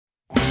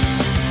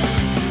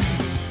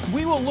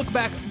will look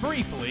back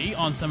briefly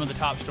on some of the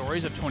top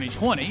stories of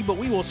 2020, but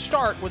we will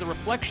start with a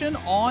reflection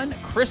on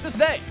Christmas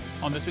Day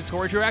on this week's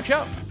Corey Truax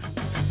Show.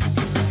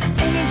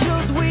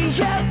 Angels we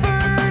have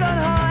heard on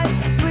high,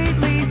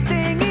 sweetly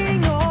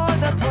singing o'er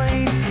the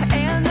plains,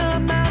 and the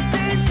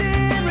mountains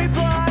in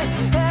reply,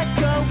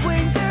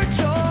 echoing their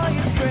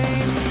joyous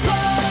strains.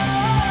 Oh,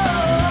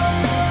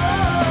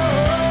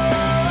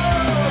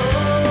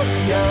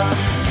 yeah,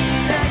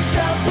 in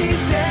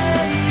excelsis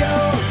Deo.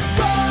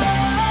 Oh,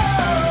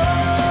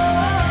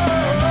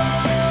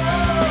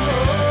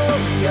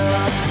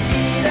 yeah,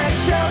 in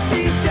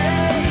excelsis Deo.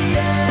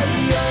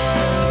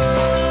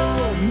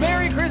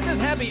 Merry Christmas,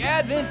 Happy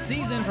Advent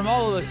season from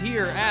all of us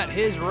here at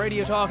his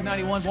Radio Talk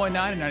 91.9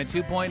 and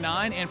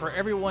 92.9, and for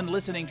everyone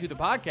listening to the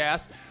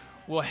podcast,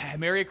 well,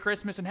 Merry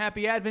Christmas and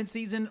Happy Advent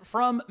season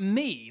from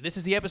me. This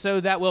is the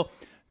episode that will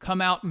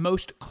come out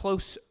most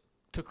close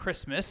to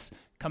Christmas,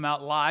 come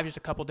out live just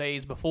a couple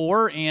days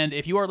before, and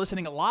if you are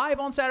listening live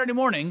on Saturday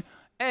morning,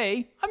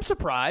 A, I'm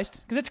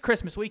surprised, because it's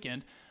Christmas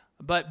weekend,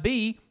 but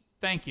B,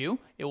 thank you,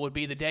 it would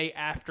be the day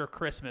after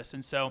Christmas,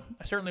 and so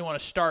I certainly want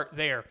to start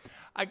there.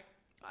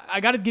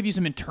 I got to give you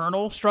some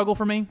internal struggle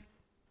for me.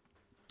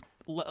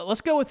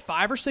 Let's go with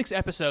 5 or 6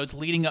 episodes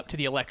leading up to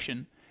the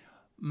election.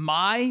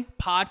 My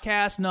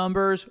podcast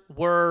numbers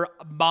were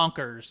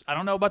bonkers. I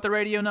don't know about the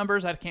radio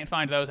numbers. I can't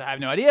find those. I have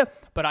no idea.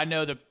 But I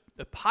know the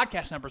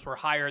podcast numbers were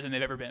higher than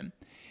they've ever been.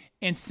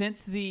 And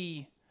since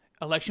the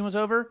election was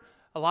over,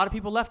 a lot of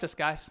people left us,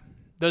 guys.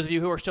 Those of you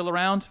who are still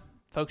around,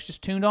 folks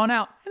just tuned on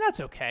out. And that's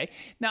okay.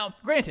 Now,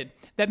 granted,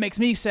 that makes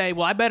me say,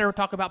 well, I better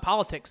talk about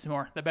politics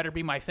more. That better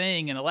be my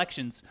thing in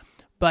elections.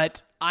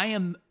 But I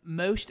am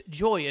most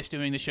joyous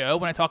doing the show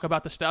when I talk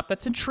about the stuff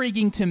that's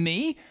intriguing to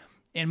me.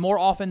 And more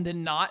often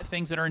than not,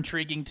 things that are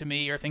intriguing to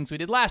me are things we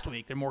did last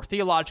week. They're more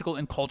theological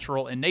and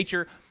cultural in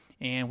nature,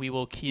 and we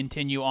will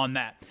continue on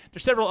that.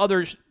 There's several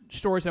other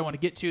stories I want to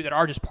get to that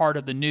are just part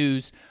of the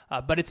news,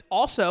 but it's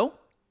also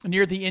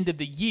near the end of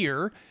the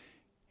year,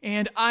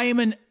 and I am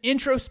an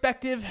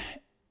introspective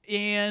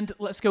and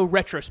let's go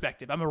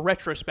retrospective. I'm a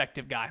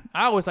retrospective guy.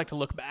 I always like to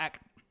look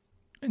back,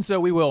 and so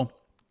we will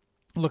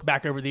look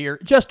back over the year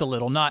just a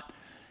little, not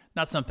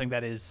something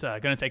that is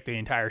going to take the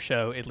entire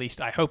show, at least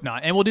I hope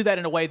not. And we'll do that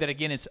in a way that,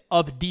 again, is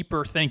of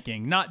deeper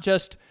thinking, not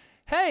just,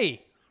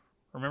 hey,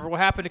 remember what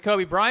happened to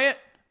Kobe Bryant?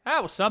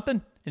 That was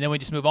something. And then we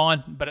just move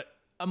on, but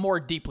a more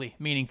deeply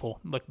meaningful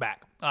look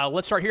back.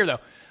 Let's start here, though.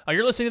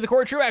 You're listening to the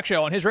Corey Truax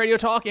Show on his Radio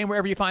Talk and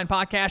wherever you find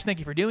podcasts. Thank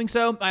you for doing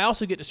so. I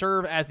also get to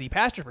serve as the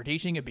pastor for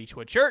teaching at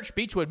Beechwood Church.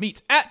 Beechwood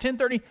meets at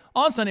 10:30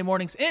 on Sunday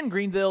mornings in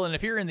Greenville, and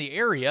if you're in the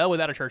area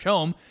without a church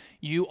home,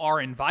 you are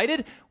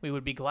invited. We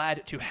would be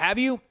glad to have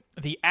you.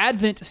 The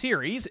Advent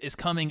series is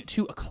coming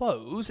to a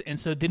close, and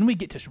so then we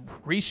get to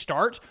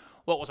restart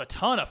what was a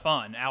ton of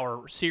fun,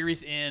 our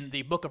series in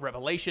the book of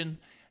Revelation,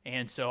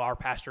 and so our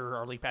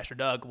lead pastor,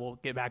 Doug, will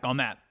get back on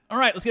that. All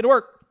right, let's get to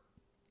work.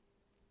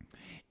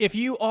 If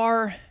you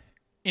are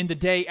in the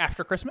day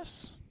after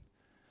Christmas,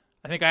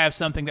 I think I have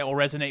something that will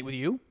resonate with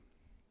you.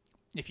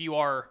 If you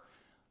are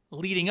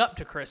leading up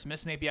to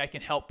Christmas, maybe I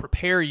can help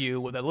prepare you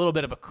with a little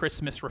bit of a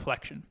Christmas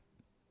reflection.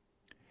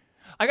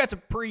 I got to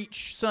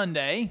preach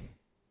Sunday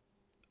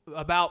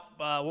about,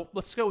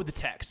 let's go with the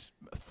text.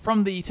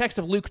 From the text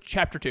of Luke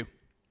chapter 2,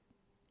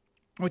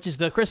 which is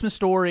the Christmas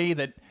story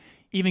that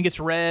even gets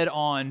read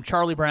on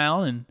Charlie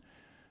Brown, and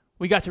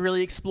we got to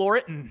really explore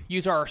it and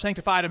use our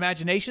sanctified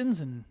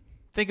imaginations and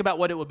think about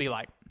what it would be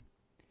like.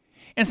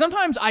 And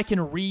sometimes I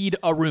can read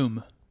a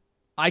room.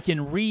 I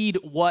can read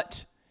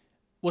what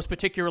was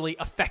particularly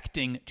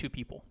affecting to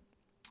people.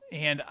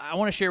 And I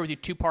want to share with you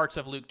 2 parts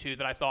of Luke 2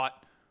 that I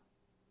thought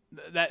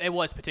that it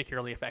was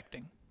particularly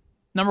affecting.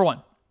 Number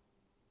 1,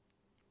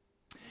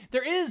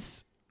 there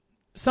is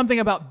something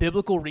about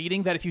biblical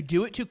reading that if you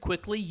do it too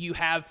quickly, you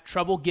have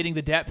trouble getting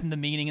the depth and the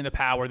meaning and the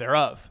power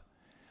thereof.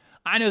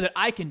 I know that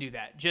I can do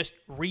that. Just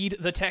read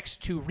the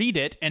text to read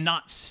it and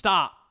not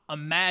stop,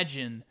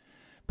 imagine,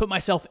 put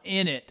myself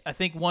in it. I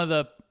think one of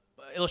the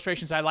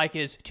illustrations I like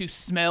is to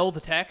smell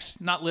the text,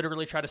 not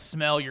literally try to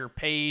smell your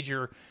page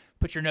or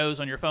put your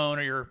nose on your phone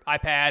or your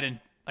iPad and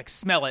like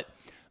smell it,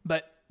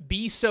 but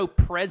be so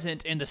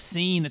present in the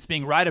scene that's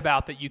being read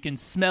about that you can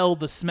smell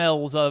the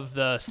smells of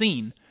the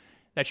scene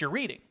that you're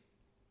reading.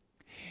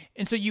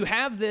 And so you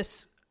have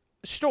this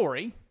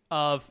story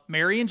of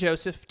Mary and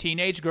Joseph,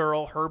 teenage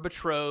girl, her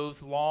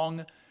betrothed,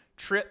 long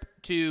trip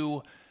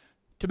to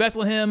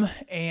Bethlehem,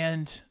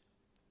 and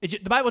the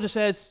Bible just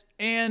says,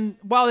 and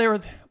while they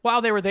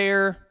were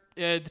there,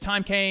 the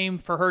time came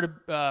for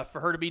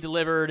her to be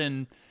delivered,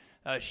 and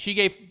she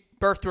gave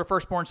birth to her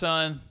firstborn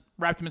son,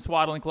 wrapped him in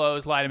swaddling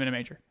clothes, laid him in a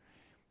manger.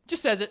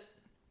 Just says it,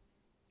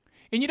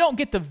 and you don't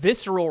get the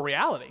visceral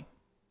reality.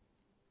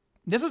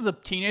 This is a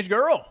teenage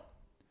girl.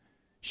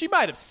 She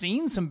might have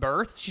seen some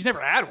births. She's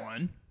never had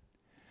one.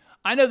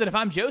 I know that if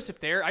I'm Joseph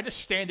there, I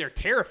just stand there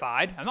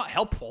terrified. I'm not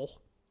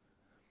helpful.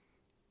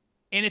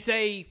 And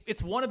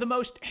it's one of the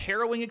most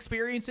harrowing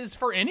experiences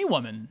for any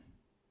woman.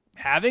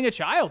 Having a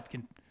child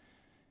can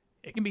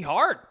be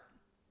hard,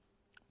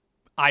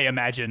 I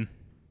imagine.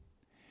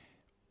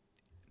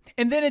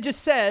 And then it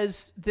just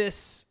says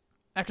this,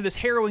 after this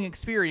harrowing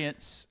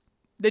experience,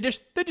 they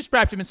just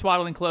wrapped him in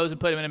swaddling clothes and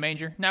put him in a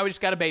manger. Now we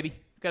just got a baby.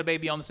 Got a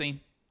baby on the scene.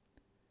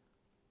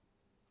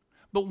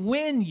 But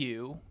when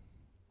you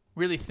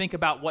really think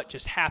about what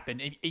just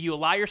happened, and you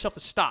allow yourself to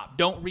stop,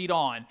 don't read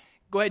on,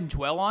 go ahead and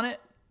dwell on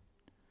it,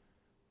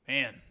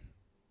 man,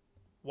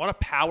 what a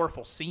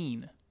powerful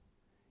scene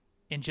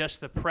in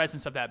just the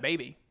presence of that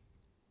baby.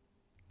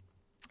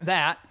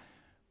 That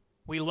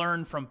we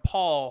learn from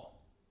Paul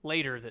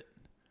later, that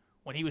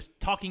when he was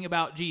talking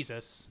about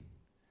Jesus,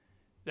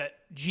 that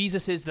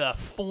Jesus is the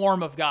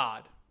form of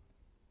God.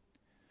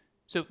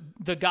 So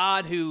the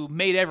God who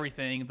made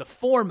everything, the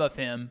form of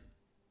him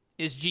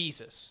is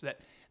Jesus.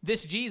 That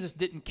this Jesus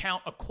didn't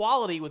count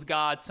equality with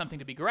God something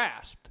to be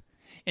grasped.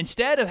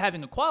 Instead of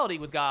having equality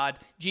with God,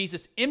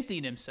 Jesus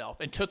emptied himself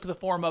and took the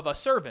form of a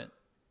servant,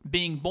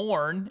 being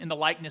born in the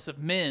likeness of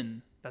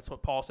men. That's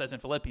what Paul says in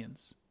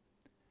Philippians.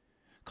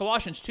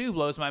 Colossians 2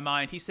 blows my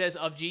mind. He says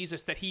of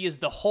Jesus that he is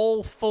the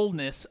whole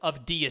fullness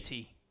of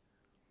deity.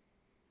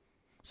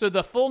 So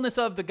the fullness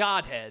of the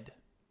Godhead,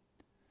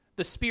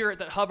 the Spirit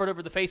that hovered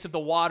over the face of the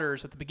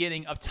waters at the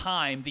beginning of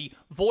time, the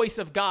voice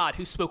of God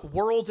who spoke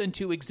worlds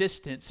into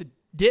existence,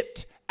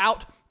 dipped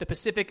out the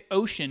Pacific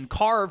Ocean,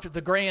 carved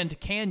the Grand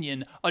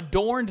Canyon,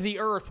 adorned the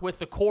earth with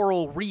the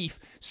coral reef,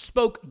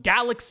 spoke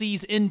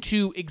galaxies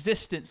into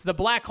existence. The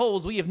black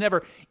holes we have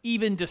never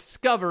even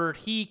discovered,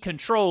 he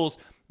controls.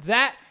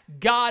 That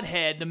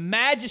Godhead, the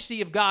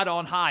majesty of God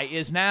on high,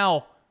 is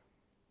now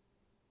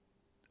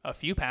a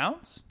few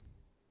pounds.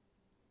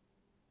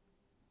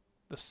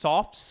 The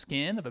soft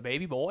skin of a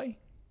baby boy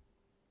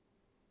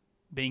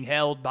being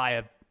held by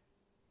a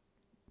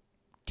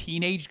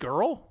teenage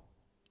girl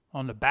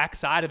on the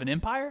backside of an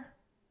empire.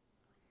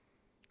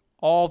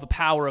 All the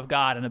power of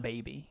God in a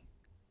baby.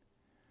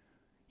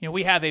 You know,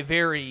 we have a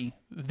very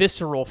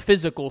visceral,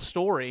 physical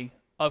story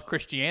of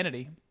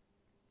Christianity.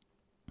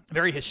 A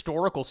very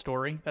historical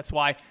story. That's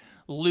why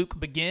Luke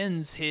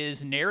begins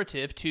his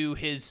narrative to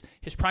his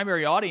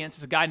primary audience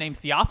is a guy named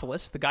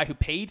Theophilus, the guy who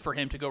paid for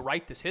him to go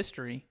write this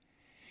history.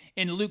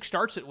 And Luke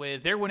starts it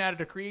with, there went out a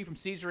decree from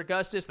Caesar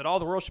Augustus that all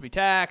the world should be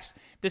taxed.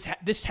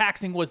 This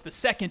taxing was the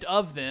second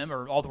of them,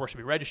 or all the world should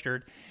be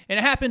registered. And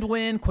it happened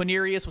when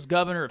Quirinius was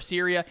governor of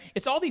Syria.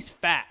 It's all these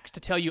facts to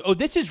tell you, oh,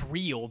 this is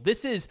real.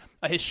 This is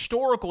a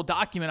historical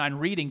document I'm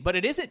reading, but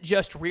it isn't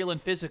just real and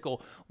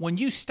physical. When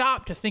you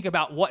stop to think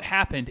about what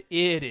happened,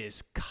 it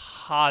is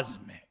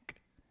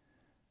cosmic.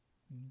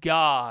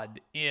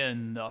 God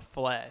in the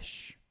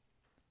flesh.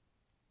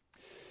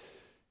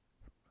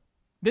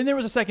 Then there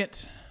was a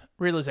second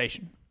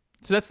realization.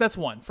 So that's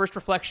one. First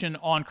reflection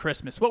on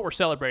Christmas. What we're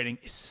celebrating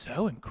is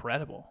so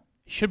incredible.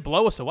 It should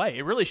blow us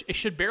away. It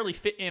should barely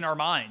fit in our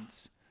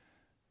minds.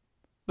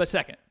 But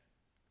second,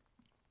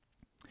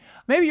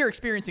 maybe you're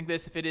experiencing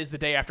this if it is the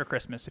day after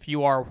Christmas, if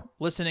you are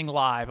listening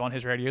live on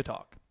his radio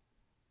talk.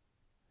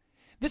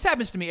 This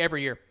happens to me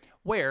every year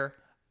where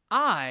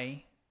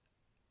I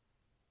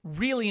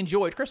really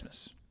enjoyed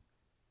Christmas.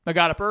 I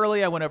got up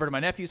early. I went over to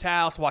my nephew's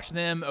house, watched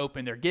them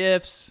open their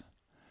gifts.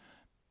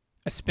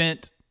 I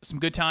spent some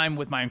good time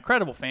with my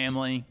incredible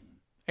family.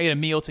 I ate a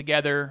meal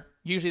together.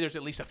 Usually there's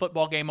at least a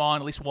football game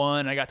on, at least one,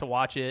 and I got to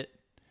watch it.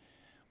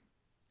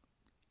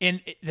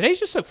 And the day's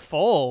just so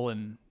full,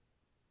 and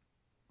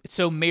it's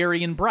so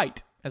merry and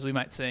bright, as we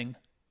might sing.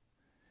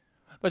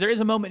 But there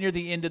is a moment near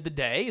the end of the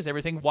day as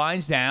everything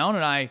winds down,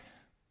 and I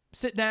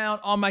sit down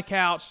on my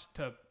couch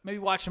to maybe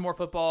watch some more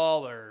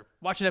football or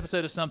watch an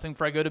episode of something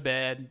before I go to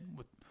bed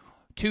with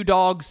two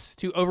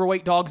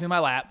overweight dogs in my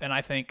lap, and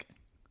I think,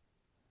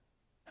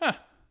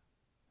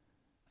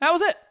 that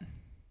was it.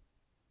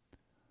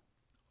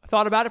 I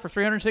thought about it for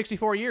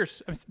 364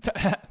 years.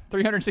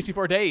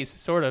 364 days,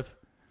 sort of.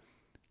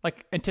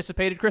 Like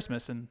anticipated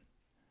Christmas. And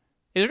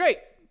it was great.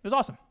 It was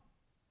awesome.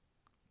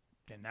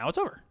 And now it's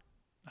over.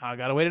 I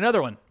got to wait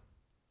another one.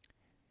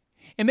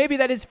 And maybe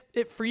that is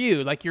it for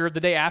you. Like you're the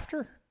day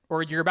after,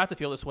 or you're about to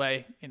feel this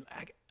way. And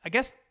I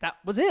guess that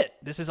was it.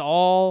 This is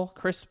all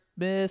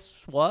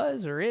Christmas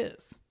was or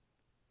is.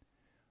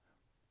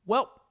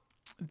 Well,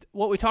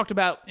 what we talked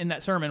about in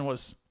that sermon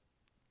was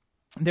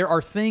there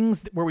are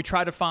things where we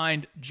try to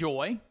find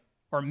joy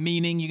or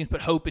meaning. You can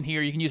put hope in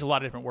here. You can use a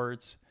lot of different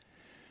words.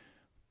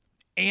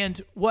 And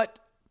what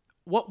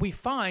we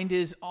find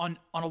is on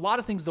a lot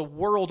of things the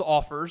world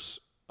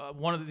offers,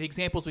 one of the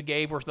examples we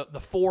gave were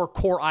the four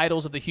core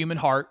idols of the human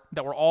heart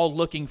that we're all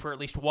looking for at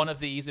least one of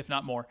these, if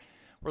not more.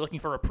 We're looking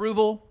for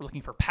approval, we're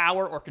looking for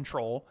power or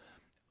control,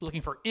 we're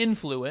looking for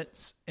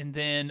influence, and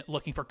then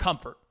looking for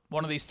comfort.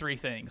 One of these three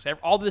things.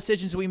 All the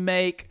decisions we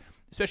make,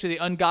 especially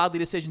the ungodly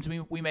decisions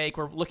we make,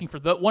 we're looking for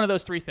one of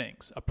those three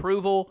things: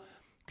 approval,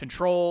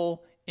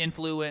 control,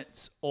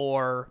 influence,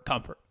 or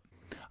comfort.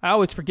 I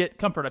always forget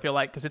comfort, I feel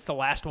like, because it's the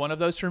last one of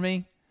those for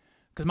me,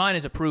 because mine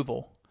is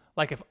approval.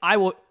 Like if I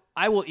will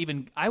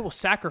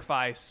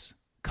sacrifice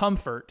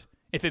comfort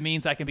if it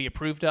means I can be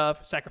approved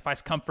of,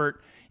 sacrifice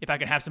comfort if I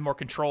can have some more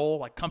control.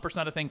 Like comfort's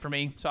not a thing for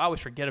me, so I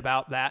always forget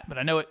about that, but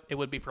I know it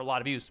would be for a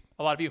lot of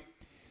you.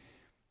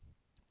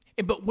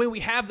 But when we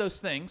have those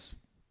things,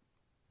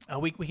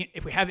 we can,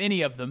 if we have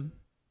any of them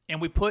and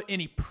we put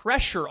any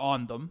pressure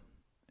on them,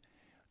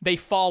 they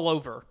fall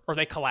over or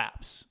they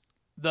collapse.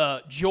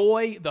 The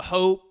joy, the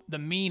hope, the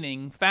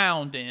meaning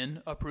found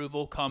in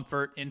approval,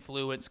 comfort,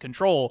 influence,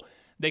 control,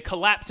 they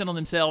collapse in on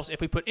themselves if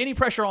we put any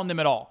pressure on them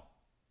at all.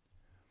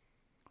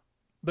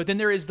 But then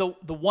there is the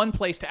one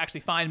place to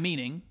actually find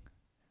meaning,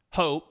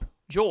 hope,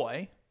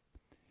 joy,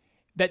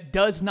 that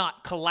does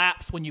not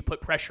collapse when you put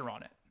pressure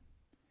on it.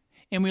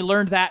 And we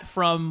learned that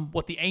from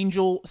what the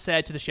angel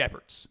said to the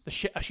shepherds.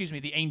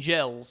 The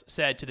angels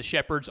said to the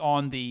shepherds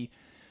on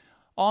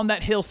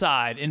that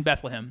hillside in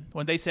Bethlehem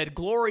when they said,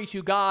 "Glory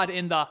to God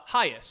in the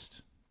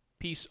highest,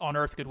 peace on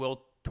earth,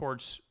 goodwill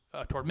toward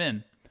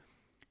men."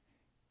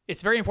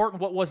 It's very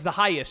important what was the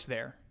highest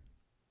there.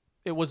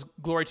 It was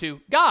glory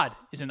to God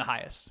is in the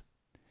highest.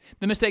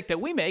 The mistake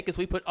that we make is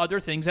we put other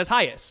things as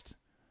highest.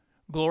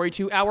 Glory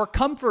to our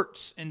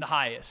comforts in the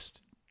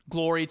highest.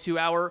 Glory to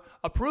our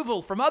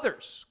approval from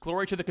others.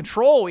 Glory to the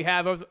control we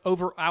have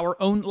over our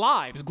own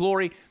lives.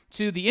 Glory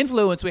to the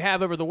influence we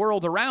have over the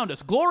world around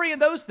us. Glory in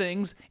those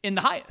things in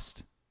the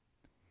highest.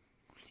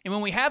 And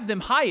when we have them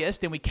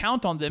highest and we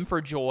count on them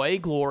for joy,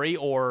 glory,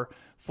 or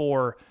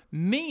for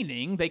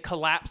meaning, they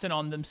collapse in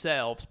on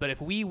themselves. But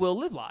if we will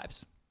live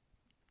lives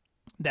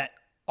that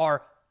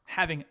are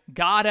having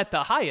God at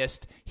the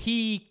highest,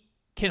 He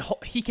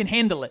can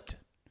handle it.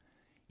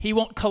 He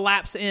won't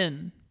collapse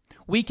in.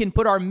 We can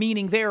put our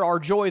meaning there, our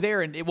joy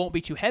there, and it won't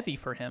be too heavy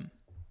for Him.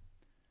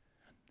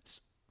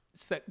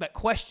 It's that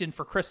question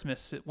for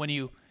Christmas when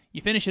you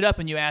finish it up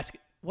and you ask,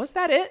 was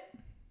that it?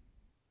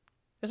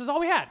 This is all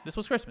we had. This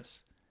was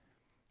Christmas.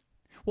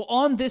 Well,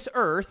 on this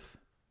earth,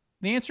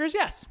 the answer is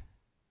yes.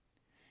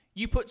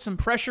 You put some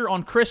pressure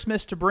on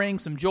Christmas to bring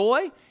some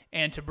joy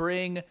and to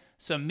bring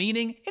some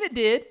meaning, and it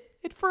did.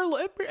 It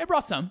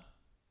brought some.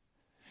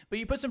 But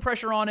you put some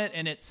pressure on it,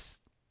 and it's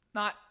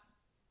not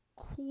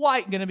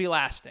quite going to be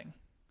lasting.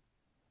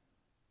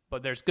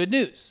 But there's good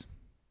news.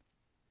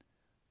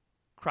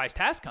 Christ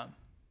has come.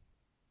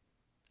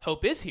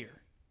 Hope is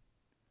here.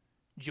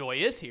 Joy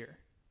is here.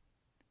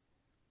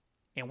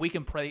 And we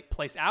can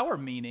place our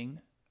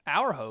meaning,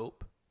 our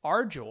hope,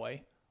 our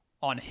joy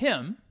on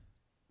Him,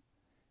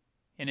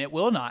 and it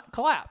will not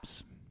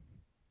collapse.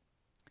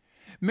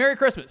 Merry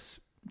Christmas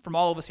from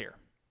all of us here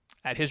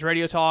at His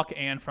Radio Talk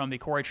and from the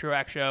Corey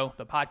Truax Show,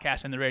 the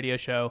podcast and the radio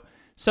show.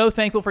 So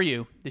thankful for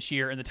you this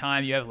year and the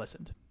time you have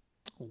listened.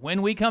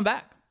 When we come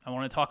back, I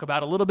want to talk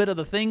about a little bit of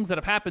the things that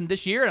have happened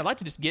this year, and I'd like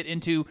to just get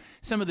into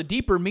some of the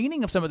deeper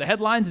meaning of some of the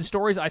headlines and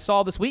stories I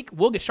saw this week.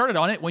 We'll get started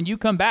on it when you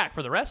come back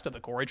for the rest of the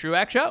Corey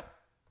Truax Show.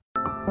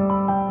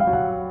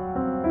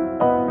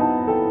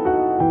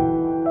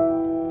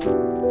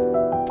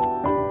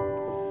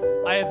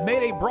 I have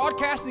made a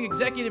broadcasting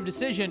executive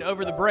decision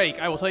over the break.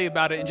 I will tell you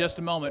about it in just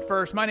a moment.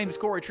 First, my name is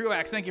Corey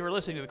Truax. Thank you for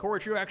listening to the Corey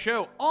Truax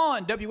Show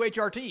on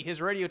WHRT,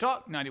 His Radio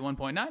Talk,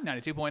 91.9,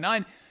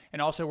 92.9,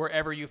 and also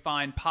wherever you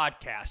find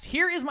podcasts.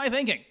 Here is my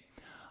thinking.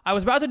 I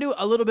was about to do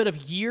a little bit of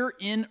year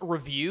in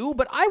review,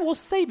 but I will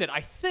save it,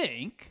 I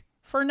think,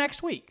 for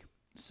next week.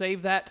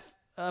 Save that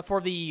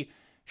for the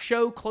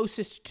show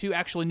closest to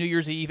actually New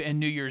Year's Eve and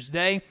New Year's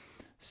Day.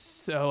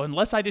 So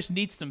unless I just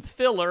need some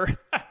filler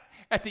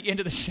at the end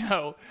of the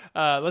show,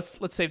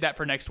 let's save that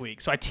for next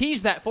week. So I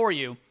teased that for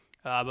you,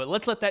 but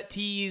let's let that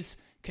tease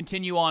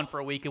continue on for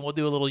a week, and we'll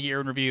do a little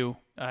year in review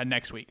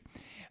next week.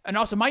 And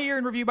also, my year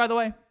in review, by the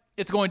way,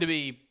 it's going to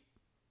be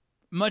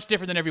much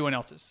different than everyone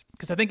else's,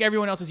 because I think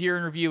everyone else's year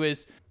in review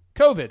is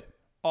COVID,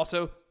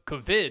 also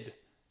COVID,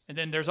 and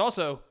then there's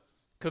also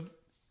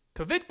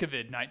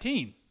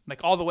COVID-19,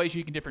 like all the ways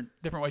you can different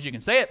ways you can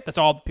say it. That's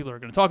all people are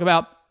going to talk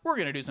about. We're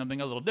going to do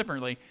something a little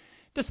differently,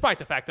 despite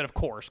the fact that, of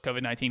course,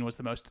 COVID-19 was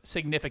the most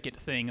significant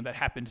thing that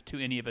happened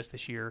to any of us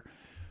this year,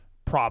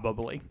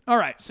 probably. All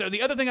right, so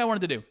the other thing I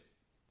wanted to do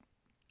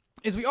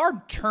is we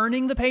are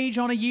turning the page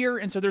on a year,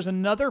 and so there's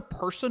another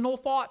personal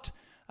thought.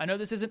 I know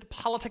this isn't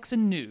politics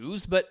and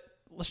news, but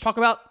let's talk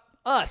about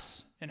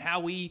us and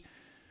how we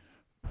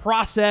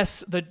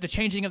process the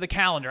changing of the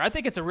calendar. I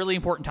think it's a really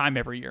important time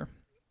every year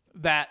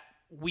that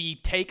we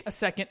take a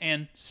second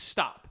and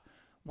stop.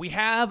 We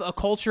have a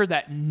culture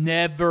that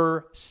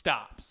never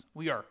stops.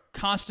 We are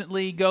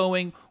constantly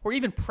going, or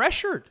even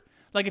pressured.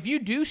 Like if you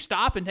do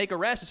stop and take a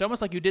rest, it's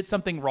almost like you did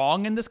something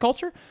wrong in this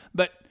culture.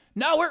 But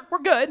no, we're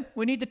good.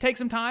 We need to take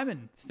some time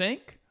and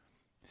think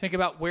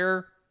about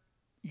where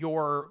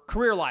your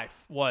career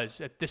life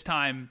was at this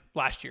time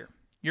last year,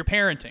 your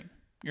parenting,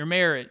 your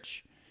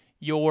marriage,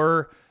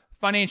 your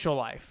financial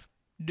life.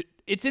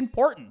 It's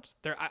important.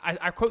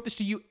 I quote this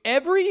to you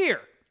every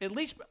year. At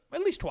least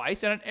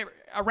twice, and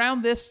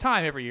around this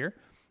time every year,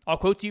 I'll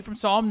quote to you from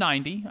Psalm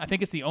 90. I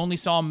think it's the only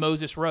psalm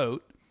Moses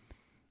wrote.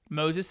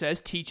 Moses says,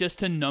 "Teach us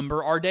to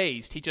number our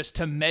days. Teach us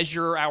to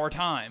measure our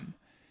time."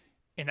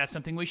 And that's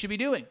something we should be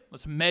doing.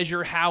 Let's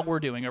measure how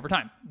we're doing over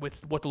time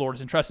with what the Lord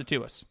has entrusted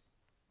to us.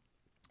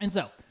 And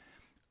so,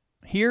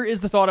 here is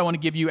the thought I want to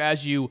give you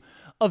as you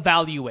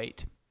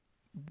evaluate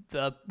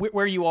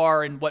where you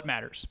are and what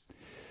matters.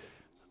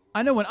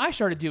 I know when I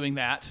started doing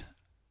that,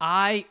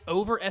 I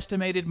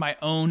overestimated my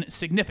own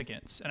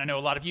significance. And I know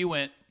a lot of you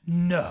went,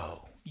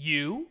 no,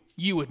 you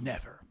would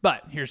never.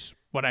 But here's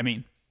what I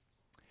mean.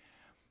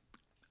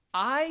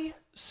 I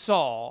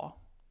saw,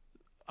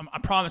 I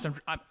promise,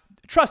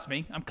 trust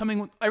me,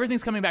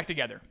 everything's coming back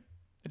together.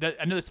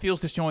 I know this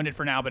feels disjointed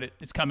for now, but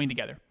it's coming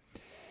together.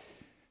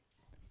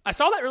 I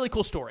saw that really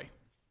cool story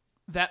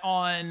that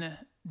on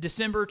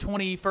December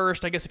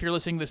 21st, I guess if you're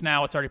listening to this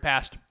now, it's already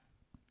passed,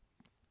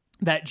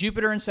 that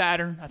Jupiter and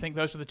Saturn, I think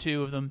those are the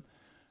two of them,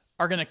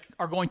 are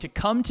going to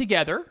come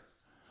together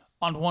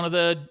on one of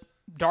the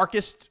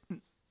darkest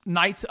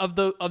nights of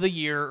the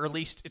year, or at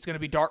least it's going to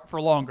be dark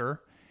for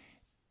longer,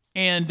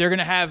 and they're going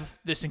to have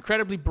this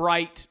incredibly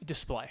bright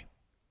display.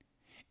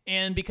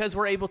 And because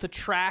we're able to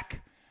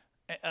track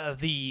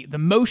the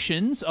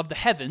motions of the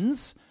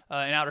heavens in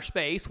outer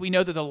space, we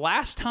know that the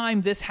last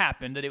time this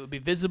happened, that it would be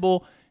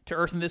visible to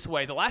Earth in this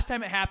way, the last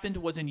time it happened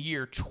was in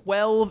year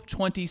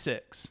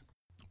 1226.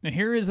 And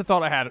here is the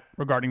thought I had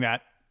regarding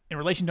that in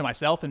relation to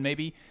myself, and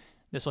maybe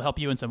this will help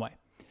you in some way.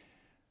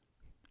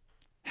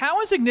 How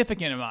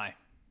insignificant am I?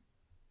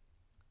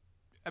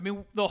 I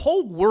mean, the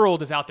whole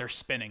world is out there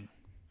spinning,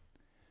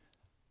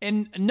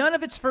 and none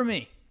of it's for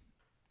me.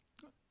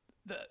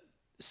 The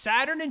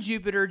Saturn and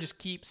Jupiter just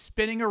keep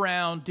spinning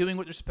around, doing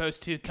what they're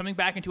supposed to, coming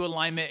back into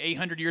alignment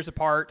 800 years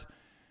apart,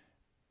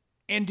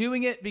 and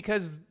doing it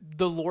because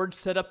the Lord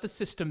set up the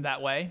system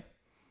that way.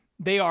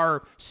 They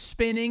are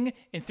spinning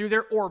and through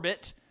their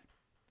orbit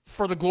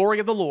for the glory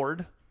of the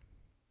Lord.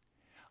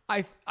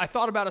 I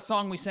thought about a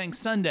song we sang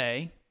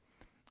Sunday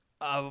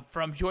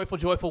from Joyful,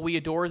 Joyful, We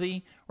Adore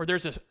Thee, where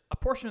there's a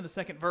portion of the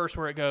second verse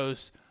where it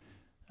goes,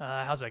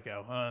 how's that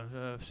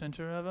go?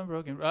 Center of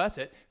unbroken, that's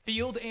it.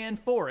 Field and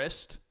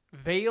forest,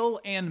 vale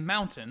and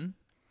mountain,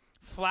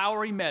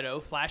 flowery meadow,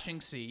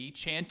 flashing sea,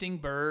 chanting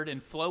bird,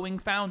 and flowing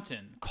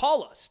fountain,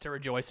 call us to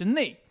rejoice in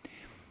thee.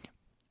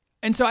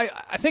 And so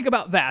I think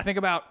about that.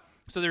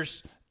 So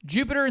there's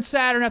Jupiter and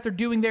Saturn out there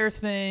doing their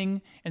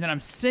thing, and then I'm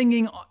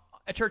singing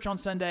at church on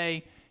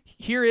Sunday.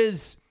 Here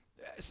is,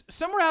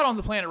 somewhere out on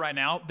the planet right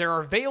now, there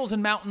are vales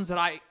and mountains that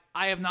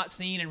I have not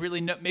seen and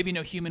really maybe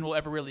no human will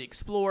ever really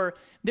explore.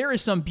 There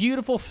is some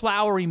beautiful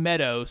flowery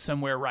meadow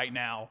somewhere right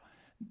now,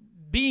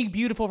 being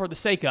beautiful for the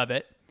sake of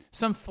it.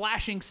 Some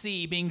flashing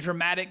sea being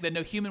dramatic that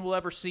no human will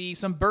ever see.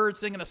 Some bird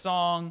singing a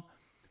song.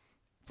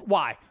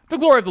 Why? The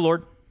glory of the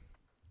Lord.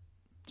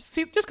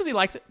 Just because he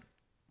likes it.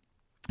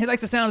 He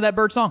likes the sound of that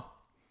bird song.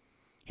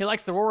 He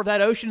likes the roar of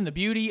that ocean and the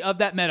beauty of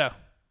that meadow.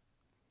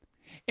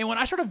 And when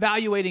I start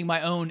evaluating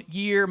my own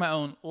year, my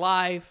own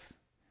life,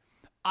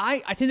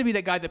 I tend to be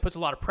that guy that puts a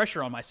lot of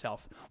pressure on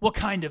myself. What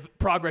kind of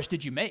progress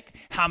did you make?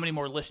 How many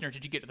more listeners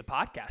did you get to the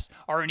podcast?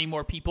 Are any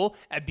more people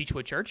at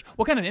Beechwood Church?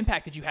 What kind of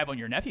impact did you have on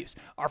your nephews?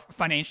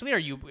 Financially,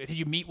 did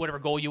you meet whatever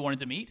goal you wanted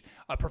to meet?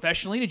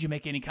 Professionally, did you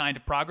make any kind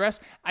of progress?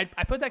 I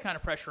put that kind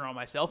of pressure on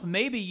myself.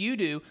 Maybe you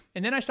do.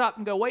 And then I stop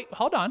and go, wait,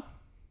 hold on.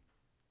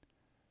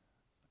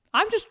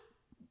 I'm just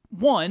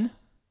one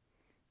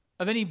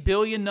of any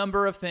billion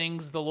number of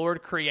things the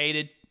Lord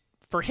created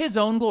for his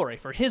own glory,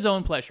 for his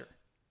own pleasure.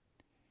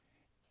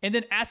 And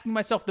then asking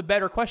myself the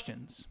better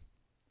questions.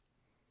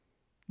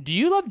 Do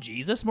you love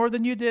Jesus more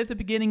than you did at the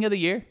beginning of the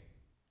year?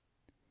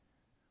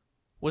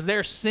 Was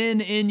there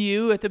sin in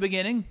you at the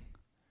beginning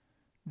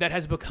that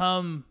has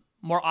become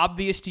more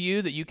obvious to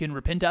you that you can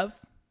repent of?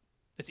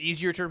 It's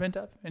easier to repent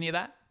of? Any of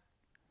that?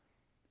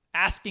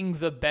 Asking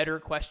the better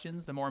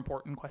questions, the more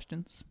important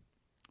questions.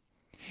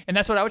 And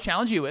that's what I would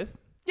challenge you with.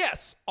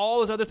 Yes, all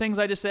those other things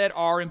I just said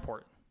are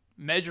important.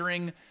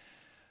 Measuring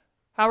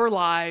our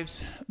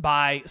lives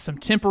by some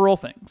temporal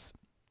things.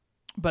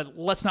 But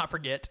let's not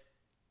forget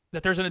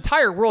that there's an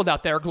entire world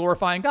out there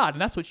glorifying God,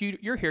 and that's what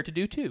you're here to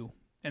do too.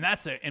 And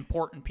that's an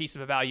important piece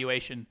of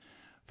evaluation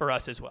for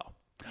us as well.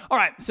 All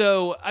right,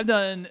 so I've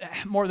done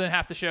more than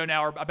half the show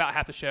now, or about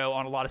half the show,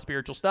 on a lot of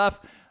spiritual stuff.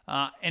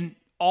 And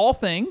all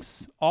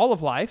things, all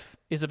of life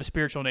is of a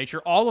spiritual nature.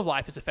 All of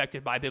life is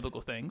affected by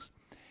biblical things.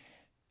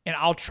 And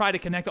I'll try to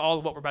connect all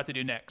of what we're about to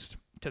do next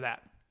to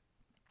that.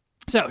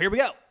 So here we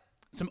go.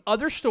 Some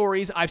other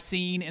stories I've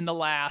seen in the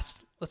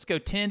last, let's go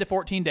 10 to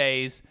 14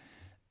 days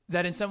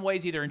that in some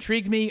ways either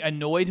intrigued me,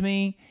 annoyed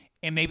me,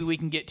 and maybe we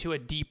can get to a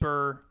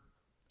deeper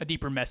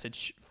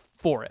message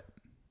for it.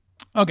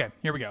 Okay,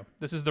 here we go.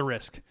 This is the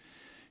risk.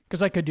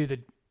 Because I could do the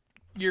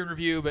year in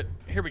review, but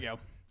here we go.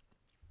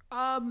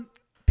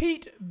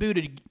 Pete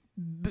Buttigieg,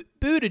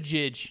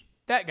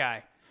 that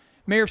guy.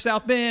 Mayor of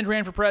South Bend,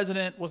 ran for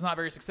president, was not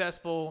very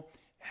successful,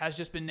 has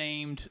just been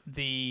named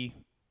the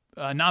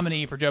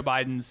nominee for Joe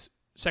Biden's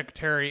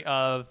Secretary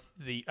of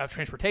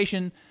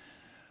Transportation.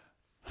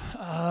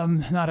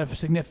 Not a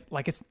significant,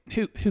 like, it's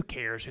who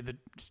cares who the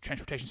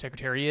Transportation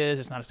Secretary is?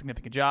 It's not a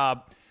significant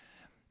job.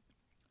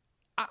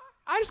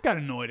 I just got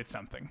annoyed at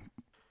something.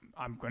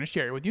 I'm going to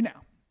share it with you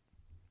now.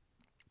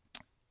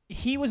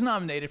 He was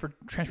nominated for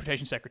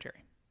Transportation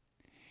Secretary.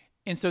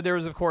 And so there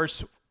was, of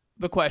course,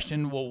 the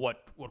question, well,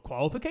 what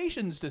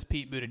qualifications does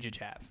Pete Buttigieg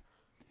have?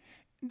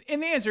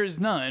 And the answer is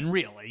none,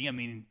 really. I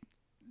mean,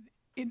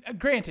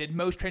 granted,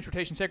 most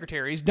transportation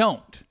secretaries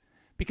don't.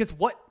 Because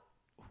what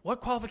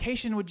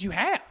qualification would you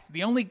have?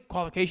 The only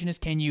qualification is,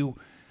 can you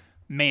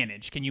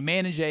manage? Can you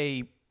manage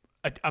a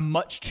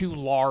much too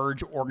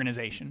large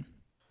organization?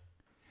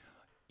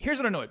 Here's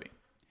what annoyed me.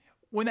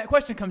 When that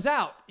question comes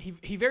out,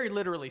 he very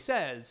literally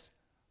says,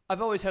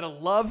 I've always had a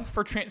love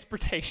for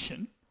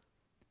transportation,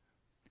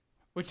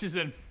 which is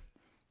a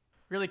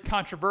really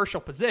controversial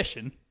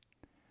position.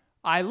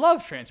 I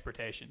love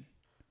transportation.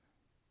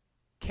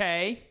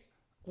 Okay,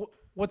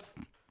 what's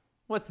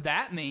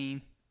that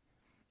mean?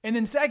 And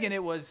then second,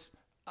 it was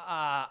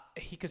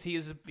because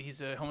he's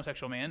a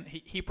homosexual man.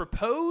 He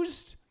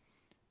proposed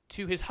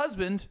to his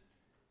husband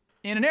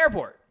in an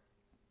airport.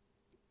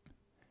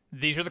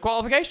 These are the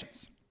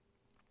qualifications.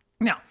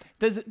 Now,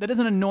 that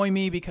doesn't annoy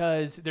me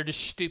because they're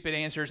just stupid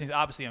answers and he's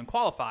obviously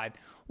unqualified.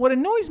 What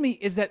annoys me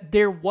is that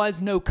there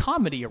was no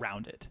comedy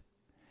around it.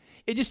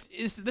 This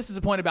is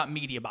a point about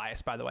media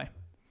bias, by the way.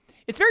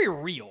 It's very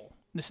real,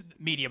 this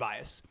media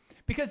bias.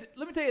 Because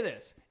let me tell you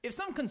this. If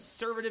some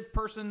conservative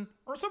person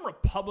or some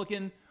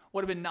Republican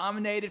would have been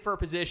nominated for a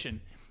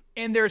position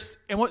and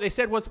what they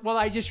said was, well,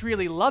 I just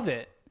really love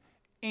it.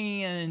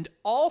 And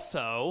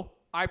also,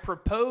 I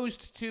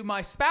proposed to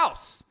my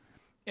spouse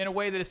in a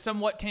way that is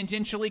somewhat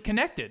tangentially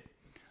connected.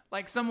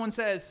 Like someone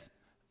says,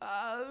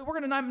 we're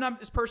going to nominate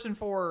this person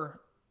for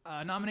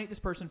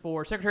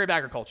Secretary of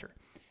Agriculture.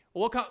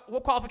 Well,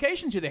 what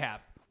qualifications do they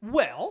have?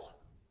 Well,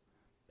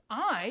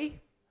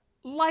 I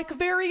like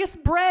various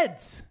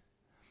breads.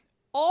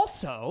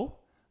 Also,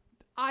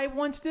 I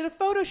once did a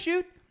photo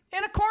shoot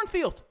in a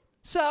cornfield.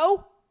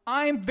 So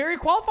I'm very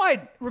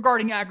qualified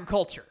regarding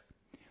agriculture.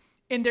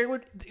 And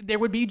there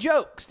would be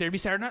jokes. There'd be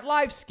Saturday Night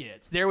Live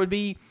skits. There would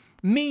be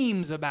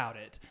memes about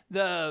it.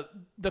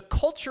 The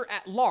culture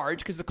at large,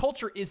 because the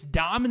culture is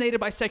dominated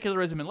by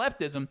secularism and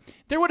leftism,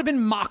 there would have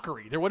been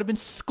mockery. There would have been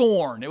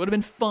scorn. It would have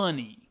been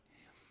funny.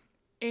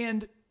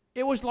 And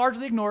it was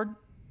largely ignored,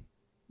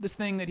 this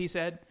thing that he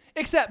said,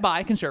 except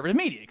by conservative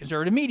media.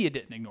 Conservative media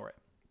didn't ignore it.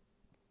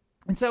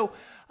 And so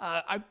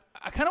I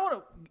kind of want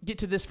to get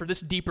to this for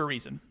this deeper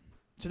reason.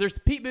 So there's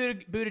Pete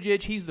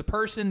Buttigieg. He's the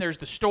person. There's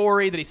the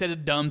story that he said a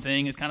dumb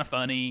thing. It's kind of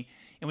funny,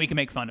 and we can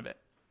make fun of it.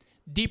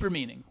 Deeper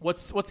meaning.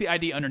 What's the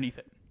idea underneath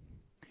it?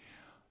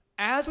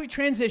 As we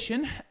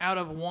transition out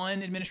of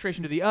one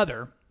administration to the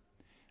other,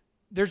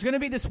 there's going to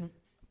be this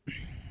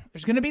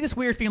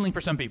weird feeling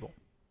for some people.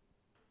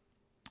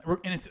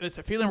 And it's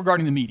a feeling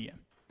regarding the media.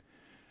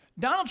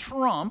 Donald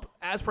Trump,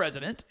 as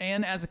president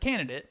and as a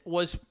candidate,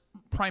 was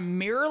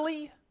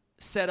primarily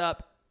set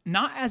up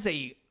not as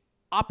a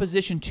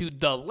opposition to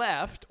the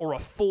left or a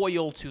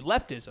foil to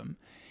leftism.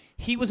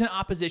 He was in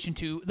opposition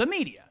to the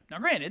media. Now,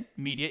 granted,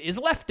 media is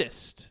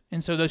leftist,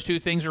 and so those two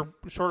things are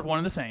sort of one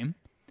and the same.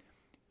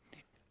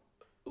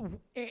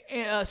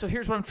 So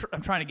here's what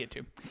I'm trying to get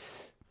to.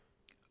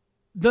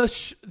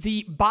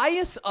 The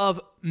bias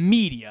of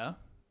media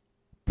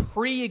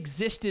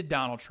pre-existed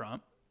Donald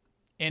Trump,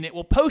 and it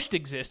will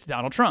post-exist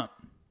Donald Trump.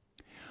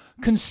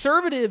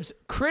 Conservatives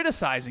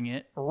criticizing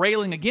it,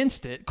 railing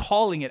against it,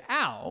 calling it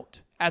out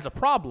as a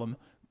problem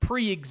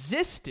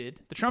pre-existed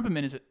the Trump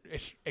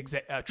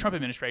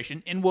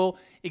administration and will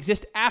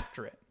exist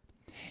after it.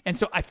 And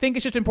so I think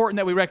it's just important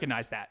that we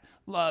recognize that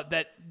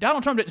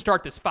Donald Trump didn't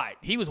start this fight.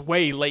 He was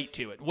way late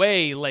to it,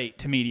 way late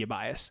to media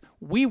bias.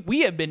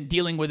 We have been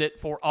dealing with it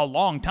for a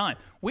long time.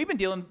 We've been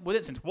dealing with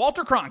it since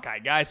Walter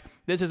Cronkite, guys.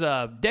 This is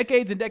a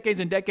decades and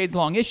decades and decades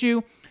long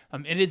issue.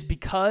 It is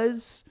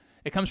because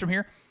it comes from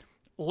here.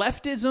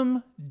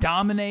 Leftism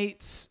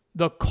dominates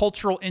the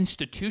cultural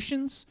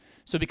institutions.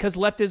 So because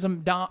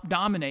leftism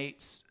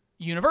dominates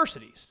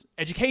universities,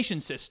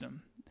 education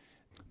system,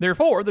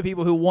 therefore, the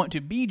people who want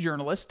to be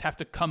journalists have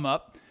to come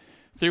up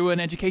through an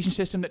education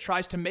system that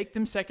tries to make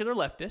them secular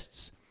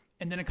leftists,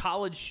 and then a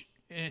college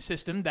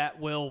system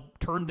that will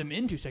turn them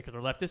into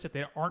secular leftists if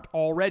they aren't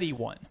already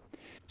one.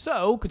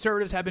 So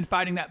conservatives have been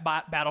fighting that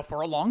battle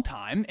for a long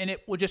time, and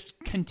it will just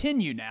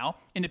continue now.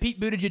 And the Pete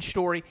Buttigieg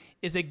story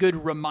is a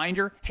good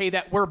reminder, hey,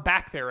 that we're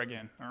back there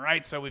again. All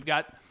right, so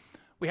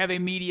we have a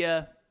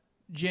media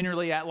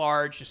generally at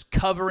large, just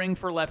covering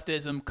for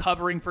leftism,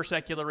 covering for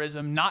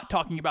secularism, not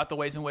talking about the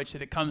ways in which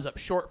that it comes up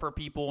short for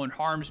people and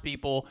harms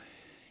people.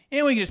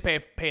 And we can just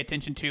pay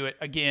attention to it.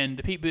 Again,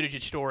 the Pete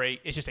Buttigieg story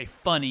is just a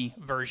funny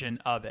version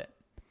of it.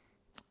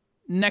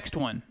 Next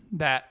one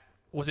that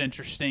was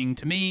interesting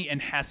to me and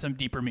has some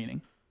deeper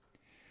meaning.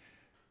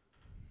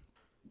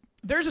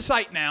 There's a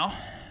site now.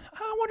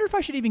 I wonder if I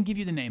should even give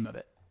you the name of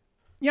it.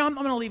 Yeah, I'm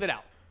going to leave it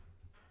out.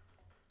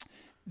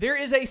 There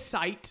is a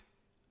site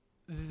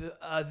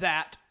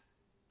that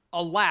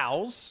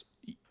allows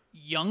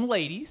young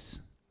ladies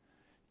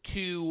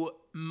to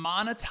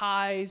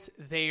monetize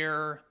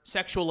their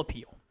sexual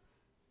appeal.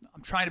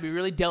 I'm trying to be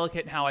really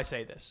delicate in how I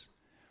say this.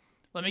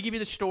 Let me give you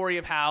the story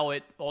of how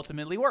it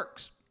ultimately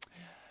works.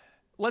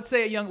 Let's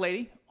say a young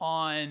lady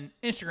on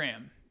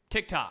Instagram,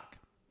 TikTok,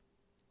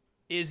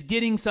 is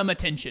getting some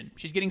attention.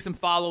 She's getting some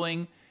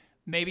following.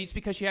 Maybe it's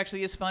because she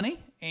actually is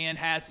funny and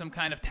has some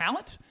kind of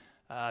talent.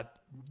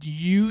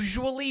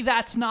 Usually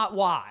that's not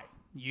why.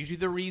 Usually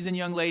the reason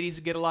young ladies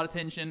get a lot of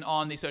attention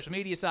on these social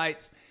media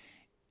sites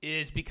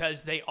is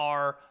because they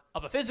are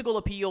of a physical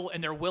appeal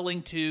and they're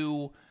willing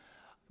to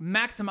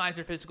maximize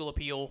their physical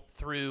appeal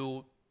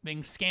through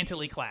being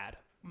scantily clad.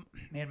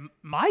 Man,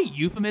 my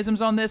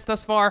euphemisms on this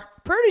thus far,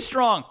 pretty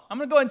strong. I'm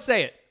going to go ahead and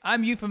say it.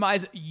 I'm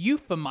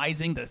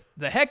euphemizing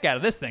the heck out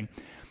of this thing.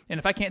 And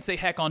if I can't say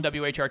heck on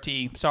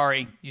WHRT,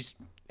 sorry, you just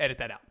edit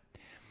that out.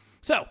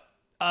 So,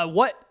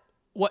 what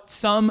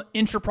some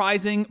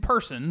enterprising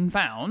person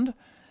found,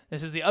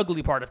 this is the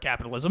ugly part of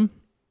capitalism,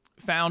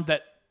 found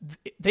that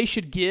they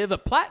should give a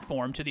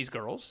platform to these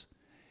girls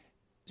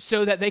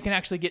so that they can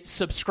actually get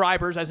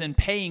subscribers, as in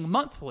paying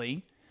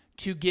monthly,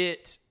 to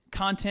get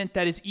content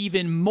that is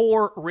even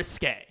more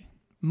risque,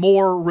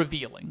 more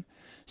revealing.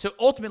 So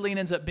ultimately it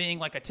ends up being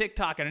like a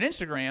TikTok and an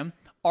Instagram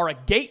are a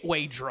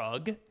gateway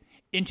drug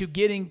into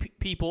getting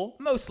people,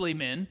 mostly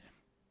men,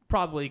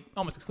 probably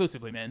almost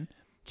exclusively men,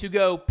 to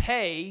go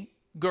pay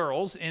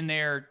girls in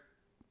their,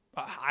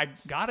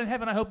 God in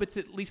heaven, I hope it's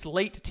at least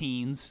late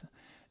teens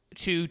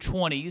to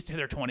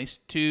their 20s,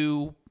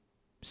 to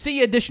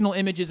see additional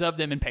images of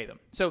them and pay them.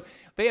 So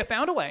they have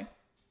found a way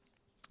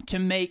to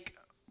make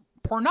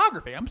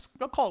pornography,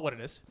 I'll call it what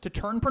it is, to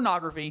turn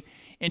pornography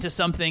into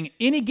something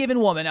any given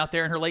woman out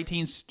there in her late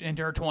teens,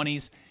 into her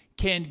 20s,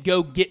 can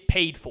go get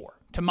paid for,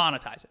 to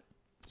monetize it.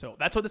 So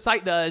that's what the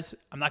site does.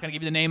 I'm not going to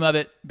give you the name of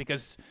it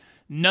because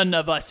none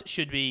of us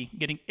should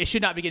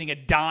not be getting a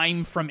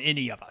dime from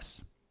any of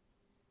us.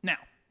 Now,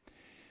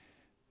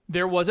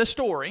 there was a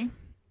story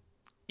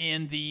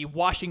in the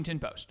Washington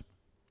Post.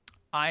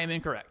 I am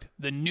incorrect.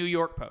 The New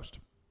York Post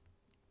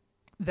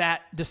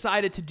that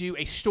decided to do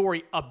a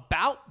story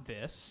about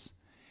this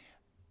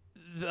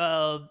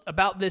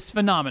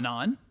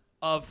phenomenon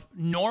of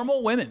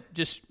normal women,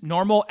 just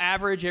normal,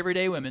 average,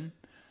 everyday women,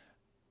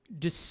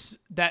 just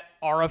that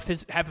are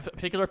have a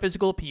particular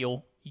physical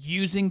appeal,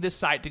 using this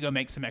site to go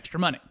make some extra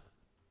money.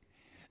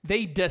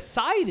 They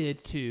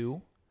decided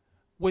to,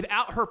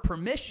 without her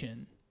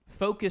permission,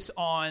 focus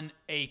on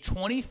a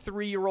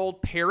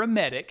 23-year-old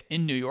paramedic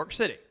in New York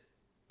City.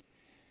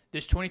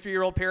 This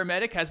 23-year-old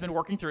paramedic has been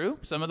working through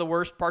some of the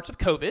worst parts of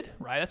COVID,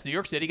 right? That's New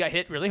York City, got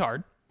hit really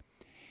hard.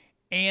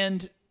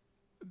 And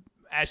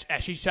as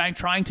she's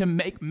trying to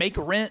make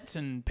rent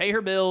and pay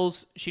her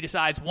bills, she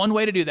decides one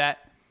way to do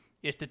that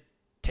is to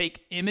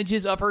take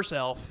images of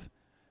herself,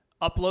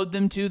 upload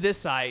them to this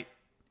site,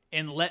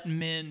 and let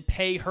men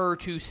pay her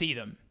to see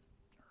them.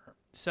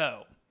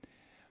 So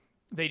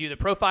they do the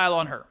profile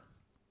on her.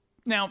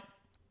 Now,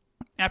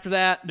 after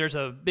that, there's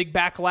a big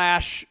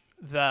backlash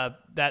that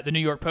the New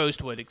York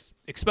Post would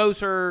expose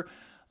her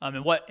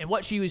and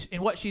what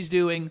she's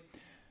doing.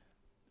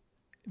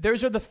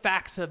 Those are the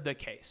facts of the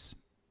case.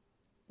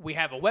 We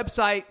have a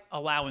website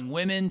allowing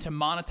women to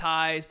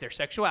monetize their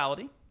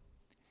sexuality,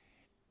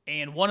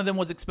 and one of them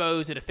was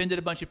exposed. It offended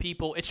a bunch of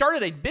people. It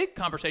started a big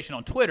conversation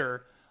on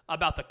Twitter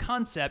about the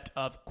concept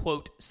of,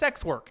 quote,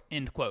 sex work,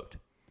 end quote,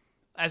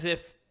 as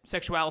if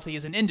sexuality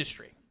is an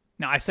industry.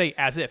 Now, I say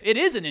as if. It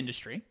is an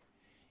industry,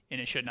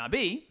 and it should not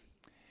be.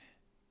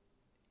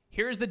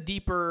 Here's the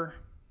deeper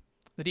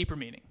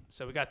meaning.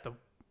 So we got the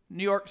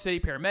New York City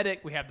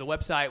paramedic, we have the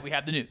website, we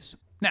have the news.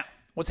 Now,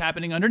 what's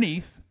happening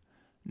underneath?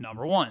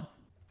 Number one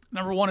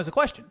is a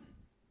question.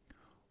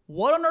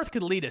 What on earth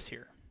could lead us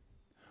here?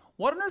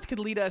 What on earth could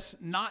lead us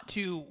not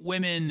to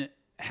women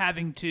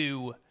having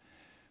to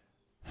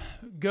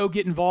go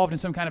get involved in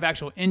some kind of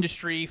actual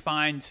industry,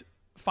 find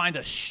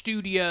a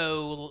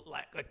studio,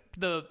 like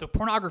the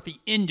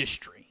pornography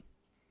industry,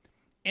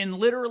 and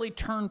literally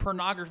turn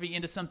pornography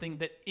into something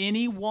that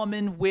any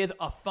woman with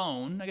a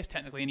phone, I guess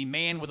technically any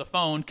man with a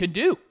phone, could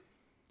do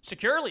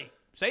securely,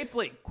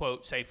 safely,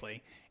 quote,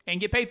 safely, and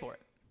get paid for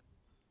it?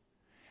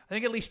 I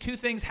think at least two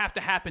things have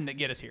to happen that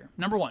get us here.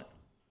 Number one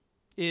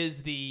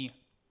is the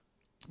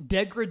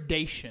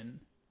degradation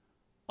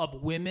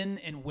of women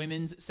and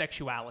women's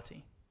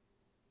sexuality.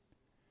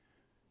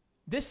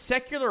 This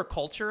secular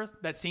culture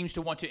that seems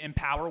to want to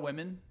empower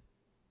women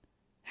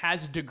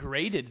has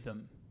degraded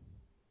them.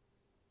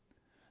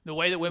 The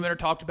way that women are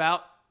talked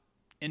about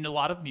in a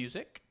lot of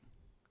music,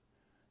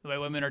 the way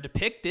women are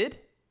depicted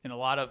in a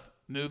lot of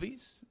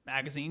movies,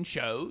 magazine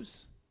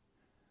shows,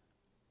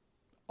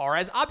 are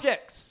as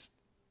objects,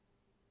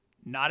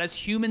 not as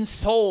human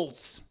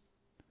souls.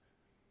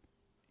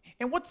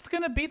 And what's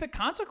going to be the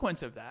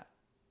consequence of that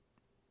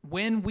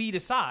when we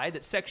decide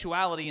that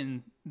sexuality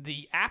and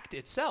the act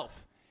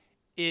itself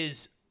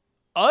is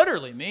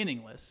utterly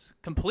meaningless,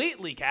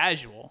 completely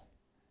casual,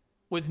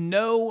 with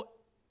no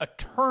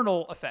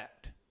eternal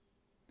effect?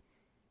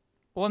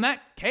 Well, in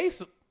that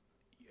case,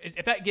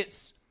 if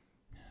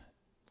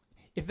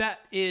that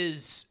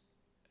is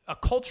a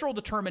cultural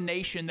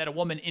determination that a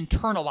woman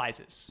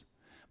internalizes,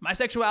 my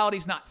sexuality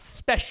is not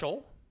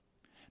special,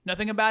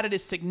 nothing about it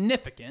is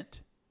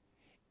significant,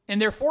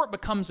 and therefore it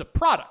becomes a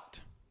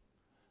product.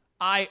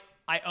 I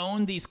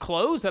own these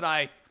clothes that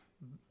I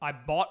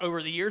bought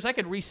over the years. I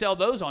could resell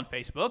those on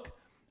Facebook.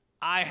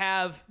 I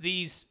have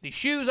these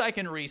shoes I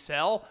can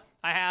resell.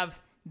 I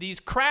have these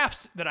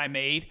crafts that I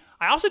made,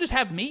 I also just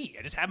have me.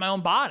 I just have my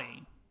own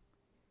body.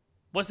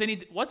 What's any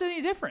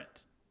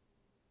different?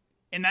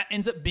 And that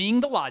ends up being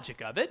the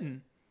logic of it.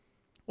 And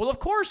well, of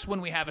course,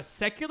 when we have a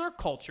secular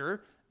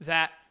culture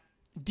that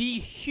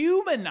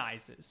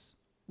dehumanizes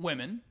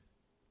women,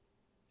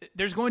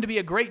 there's going to be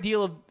a great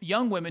deal of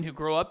young women who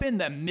grow up in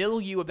the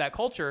milieu of that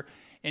culture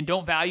and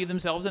don't value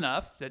themselves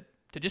enough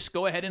to just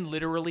go ahead and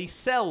literally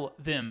sell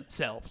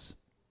themselves.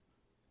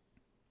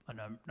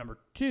 Number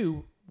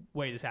two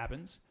way this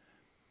happens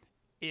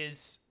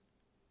is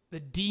the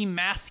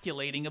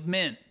demasculating of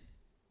men.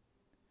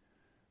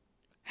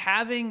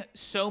 Having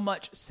so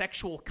much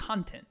sexual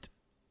content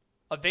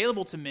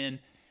available to men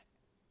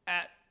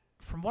at,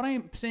 from what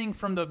I'm seeing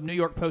from the New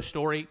York Post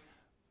story,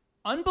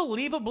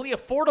 unbelievably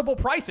affordable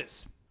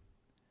prices.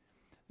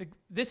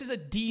 This is a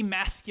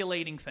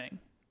demasculating thing.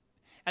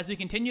 As we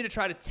continue to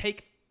try to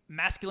take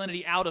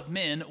masculinity out of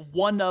men,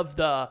 one of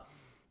the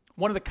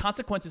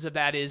consequences of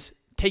that is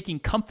taking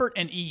comfort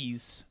and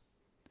ease.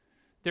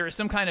 There is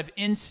some kind of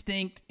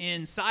instinct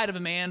inside of a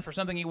man for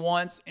something he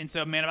wants, and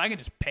so, man, if I can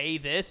just pay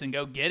this and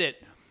go get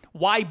it,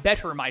 why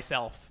better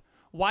myself?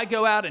 Why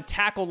go out and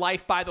tackle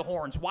life by the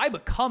horns? Why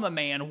become a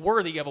man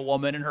worthy of a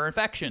woman and her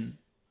affection?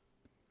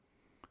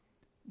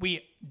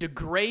 We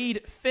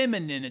degrade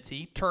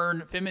femininity,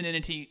 turn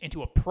femininity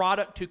into a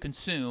product to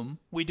consume.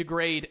 We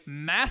degrade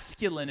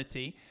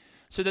masculinity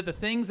so that the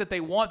things that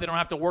they want, they don't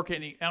have to work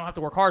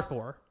hard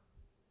for.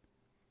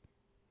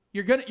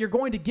 You're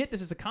going to get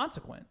this as a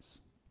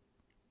consequence.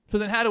 So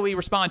then how do we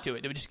respond to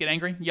it? Do we just get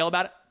angry, yell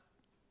about it?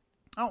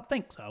 I don't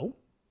think so.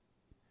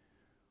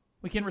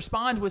 We can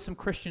respond with some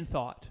Christian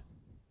thought.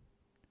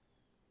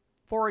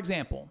 For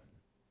example,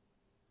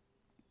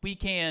 we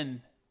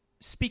can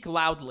speak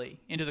loudly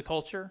into the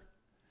culture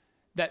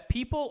that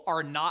people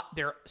are not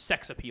their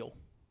sex appeal.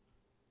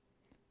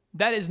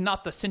 That is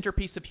not the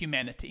centerpiece of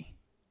humanity.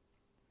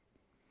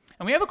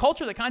 And we have a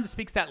culture that kind of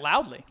speaks that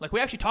loudly. Like, we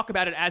actually talk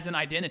about it as an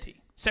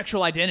identity,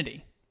 sexual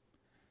identity.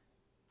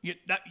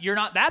 You're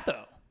not that,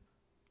 though.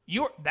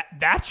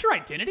 That's your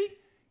identity?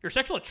 Your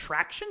sexual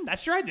attraction?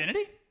 That's your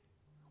identity?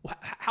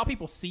 How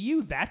people see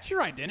you? That's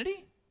your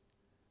identity?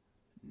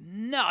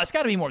 No, it's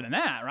got to be more than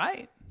that,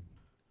 right?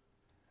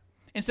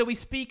 And so we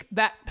speak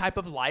that type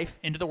of life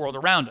into the world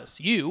around us.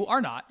 You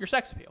are not your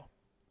sex appeal.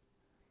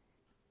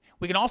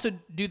 We can also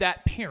do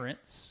that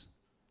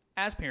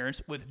as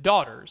parents with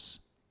daughters,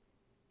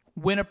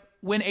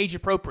 when age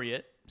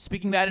appropriate,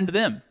 speaking that into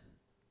them.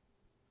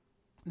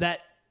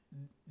 That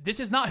this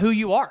is not who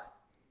you are.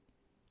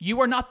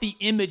 You are not the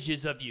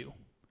images of you.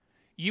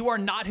 You are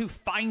not who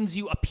finds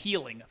you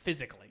appealing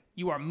physically.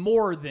 You are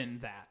more than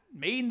that.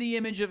 Made in the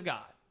image of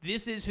God.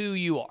 This is who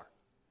you are.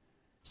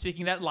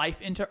 Speaking that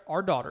life into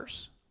our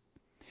daughters.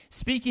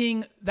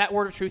 Speaking that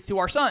word of truth to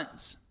our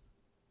sons.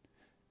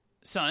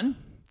 Son,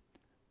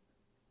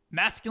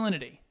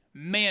 masculinity,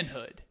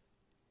 manhood.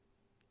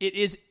 It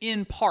is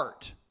in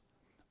part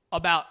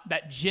about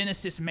that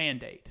Genesis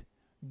mandate.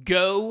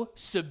 Go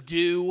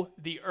subdue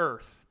the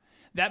earth.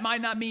 That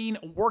might not mean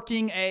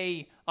working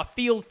a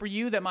field for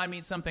you. That might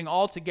mean something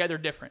altogether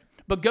different.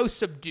 But go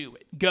subdue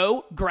it.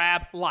 Go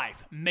grab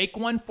life. Make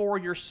one for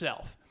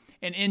yourself.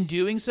 And in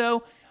doing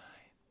so,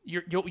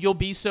 you'll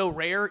be so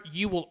rare,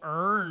 you will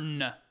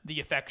earn the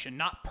affection,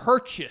 not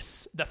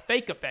purchase the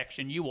fake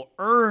affection. You will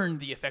earn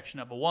the affection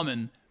of a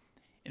woman.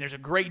 And there's a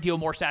great deal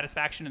more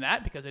satisfaction in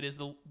that because it is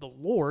the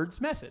Lord's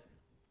method.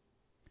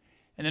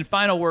 And then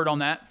final word on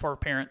that for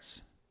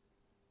parents.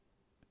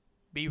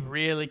 Be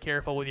really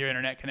careful with your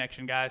internet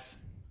connection, guys.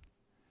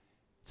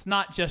 It's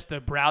not just the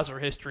browser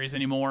histories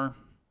anymore.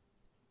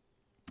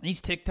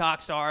 These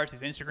TikTok stars,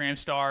 these Instagram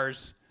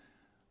stars,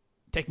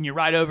 taking you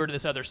right over to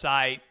this other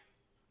site.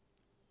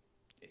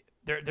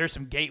 There's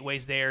some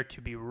gateways there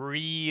to be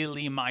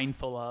really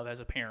mindful of as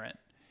a parent.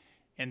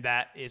 And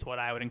that is what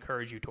I would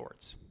encourage you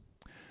towards.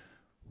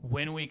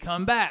 When we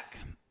come back,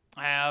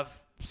 I have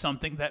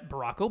something that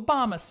Barack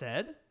Obama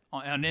said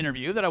on an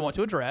interview that I want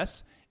to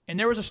address. And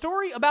there was a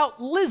story about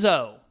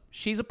Lizzo.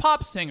 She's a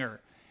pop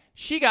singer.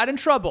 She got in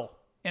trouble.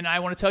 And I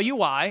want to tell you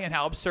why and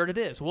how absurd it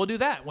is. We'll do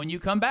that when you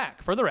come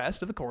back for the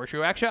rest of the Corey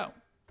Truax Show.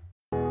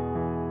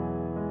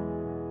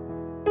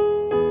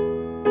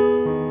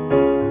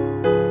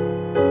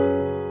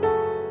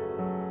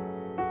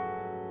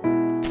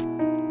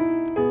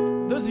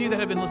 Those of you that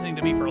have been listening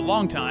to me for a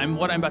long time,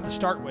 what I'm about to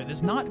start with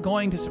is not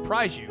going to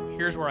surprise you.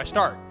 Here's where I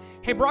start.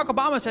 Hey, Barack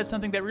Obama said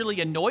something that really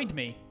annoyed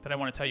me that I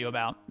want to tell you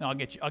about. I'll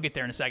get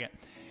there in a second.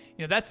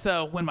 You know, that's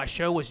when my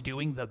show was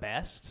doing the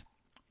best.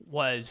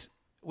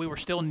 We were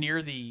still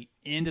near the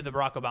end of the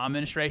Barack Obama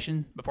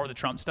administration before the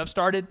Trump stuff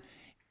started,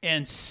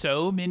 and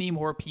so many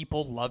more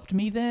people loved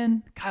me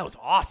then. God, it was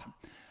awesome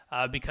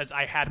because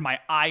I had my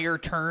ire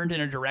turned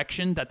in a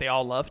direction that they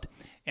all loved,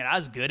 and I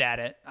was good at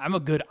it. I'm a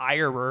good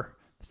irer.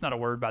 That's not a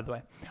word, by the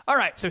way. All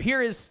right, so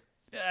here is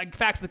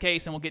facts of the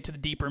case, and we'll get to the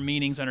deeper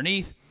meanings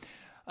underneath.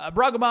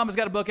 Barack Obama's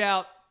got a book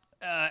out,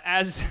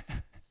 as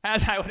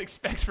I would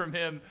expect from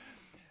him.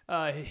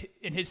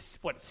 In his,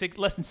 less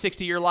than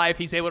 60-year life,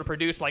 he's able to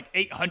produce like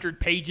 800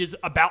 pages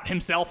about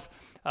himself.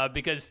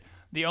 because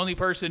the only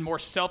person more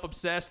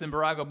self-obsessed than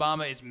Barack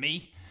Obama is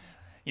me.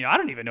 I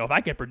don't even know if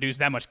I could produce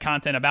that much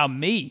content about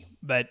me,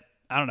 but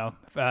I don't know.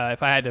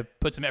 If I had to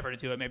put some effort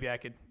into it, maybe I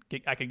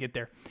could get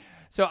there.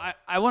 So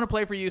I want to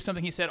play for you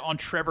something he said on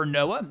Trevor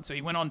Noah. So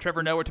he went on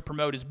Trevor Noah to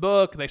promote his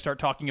book. They start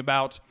talking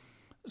about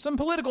some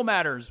political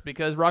matters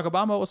because Barack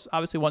Obama was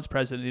obviously once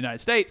president of the United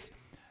States.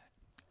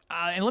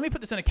 And let me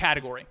put this in a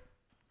category.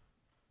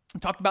 I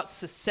talked about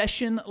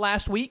secession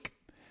last week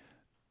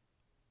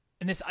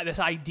and this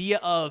idea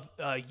of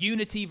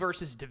unity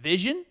versus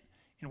division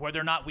and whether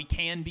or not we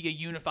can be a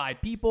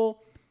unified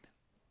people.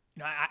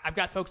 I've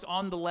got folks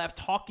on the left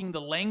talking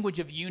the language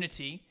of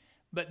unity,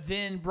 but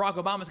then Barack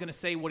Obama is going to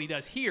say what he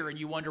does here, and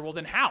you wonder, well,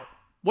 then how?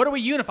 What are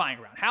we unifying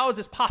around? How is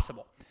this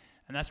possible?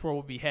 And that's where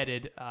we'll be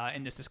headed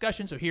in this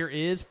discussion. So here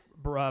is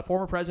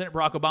former President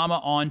Barack Obama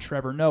on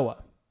Trevor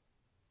Noah.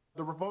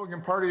 The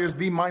Republican Party is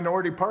the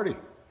minority party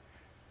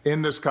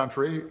in this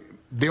country.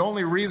 The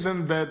only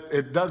reason that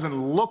it doesn't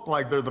look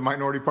like they're the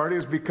minority party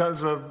is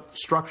because of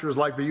structures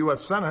like the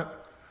U.S. Senate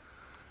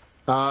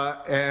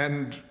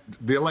and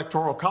the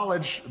Electoral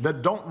College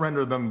that don't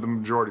render them the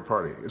majority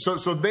party.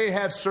 So they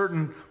have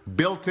certain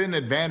built-in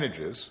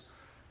advantages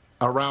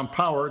around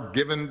power,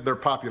 given their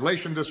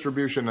population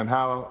distribution and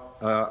how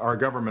our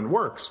government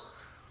works.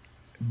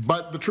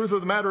 But the truth of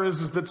the matter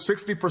is that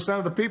 60%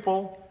 of the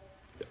people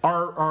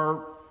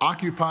are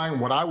occupying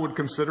what I would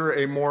consider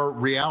a more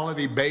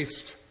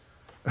reality-based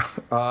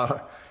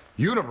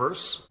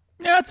universe.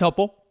 Yeah, that's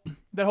helpful.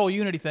 That whole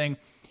unity thing.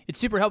 It's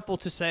super helpful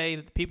to say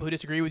that the people who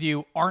disagree with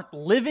you aren't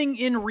living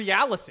in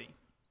reality.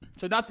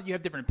 So not that you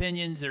have different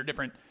opinions or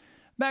different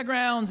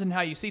backgrounds and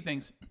how you see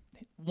things.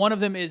 One of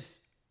them is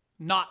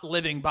not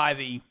living by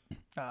the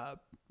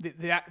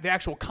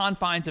actual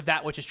confines of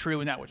that which is true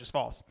and that which is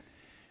false.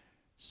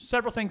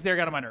 Several things there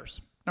got on my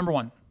nerves. Number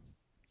one,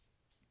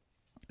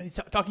 he's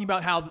talking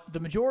about how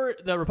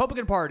the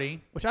Republican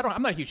Party, which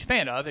I'm not a huge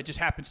fan of, it just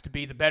happens to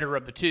be the better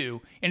of the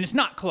two, and it's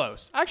not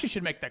close. I actually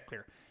should make that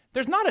clear.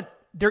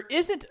 There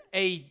isn't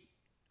a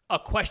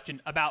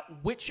question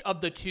about which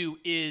of the two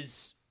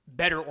is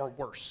better or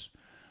worse.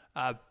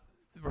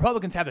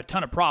 Republicans have a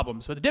ton of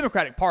problems, but the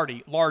Democratic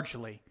Party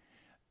largely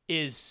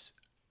is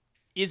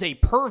a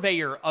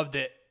purveyor of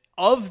the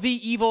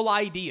evil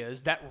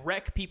ideas that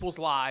wreck people's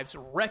lives,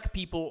 wreck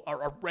people,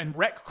 and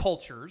wreck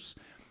cultures,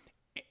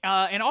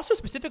 and also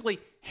specifically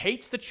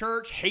hates the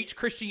church, hates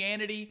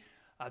Christianity.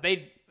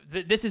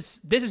 This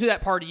is who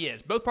that party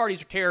is. Both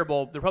parties are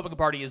terrible. The Republican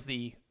Party is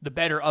the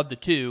better of the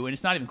two, and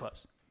it's not even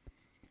close.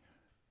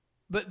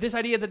 But this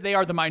idea that they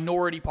are the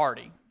minority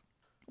party.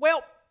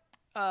 Well,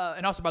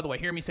 and also, by the way,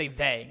 hear me say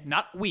they,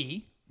 not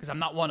we, because I'm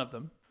not one of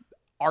them.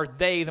 Are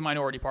they the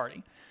minority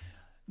party?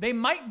 They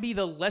might be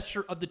the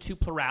lesser of the two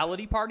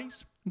plurality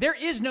parties. There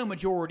is no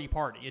majority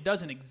party. It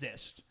doesn't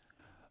exist.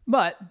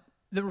 But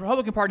the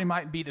Republican Party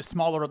might be the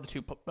smaller of the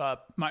two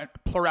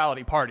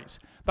plurality parties.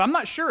 But I'm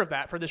not sure of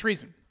that for this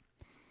reason.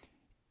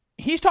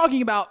 He's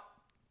talking about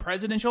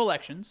presidential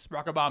elections,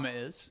 Barack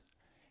Obama is.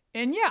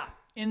 And yeah,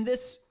 in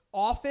this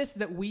office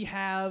that we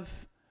have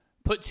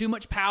put too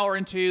much power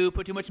into,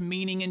 put too much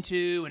meaning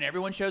into, and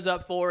everyone shows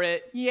up for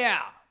it,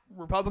 yeah,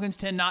 Republicans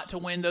tend not to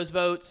win those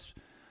votes.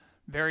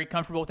 Very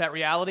comfortable with that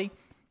reality.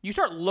 You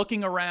start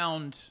looking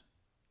around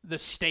the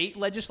state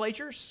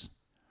legislatures,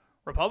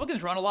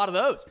 Republicans run a lot of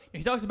those.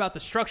 He talks about the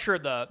structure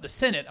of the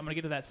Senate, I'm going to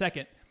get to that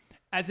second,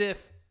 as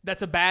if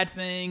that's a bad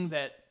thing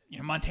that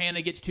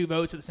Montana gets 2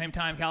 votes at the same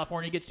time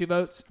California gets 2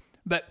 votes.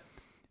 But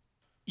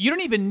you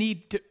don't even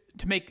need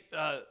to make...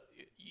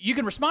 you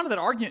can respond to that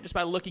argument just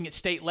by looking at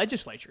state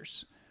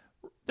legislatures.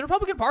 The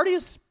Republican Party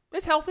is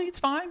healthy. It's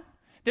fine.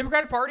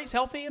 Democratic Party is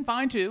healthy and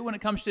fine, too, when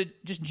it comes to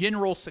just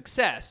general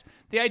success.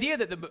 The idea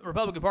that the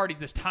Republican Party is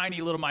this tiny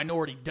little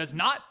minority does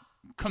not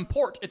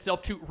comport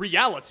itself to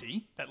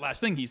reality, that last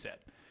thing he said.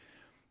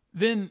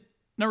 Then,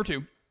 number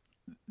 2,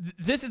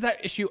 this is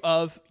that issue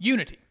of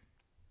unity.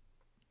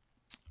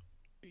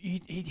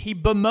 He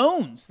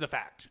bemoans the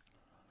fact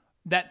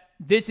that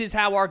this is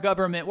how our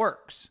government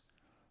works,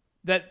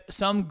 that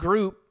some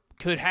group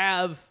could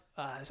have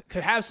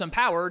some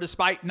power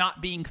despite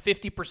not being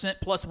 50%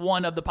 plus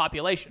 1 of the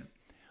population.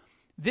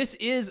 This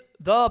is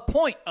the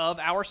point of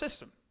our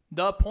system.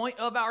 The point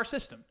of our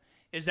system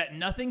is that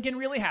nothing can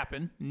really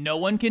happen. No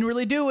one can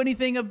really do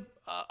anything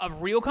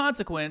of real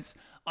consequence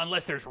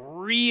unless there's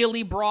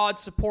really broad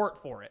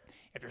support for it.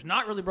 If there's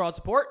not really broad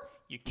support,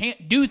 you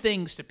can't do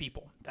things to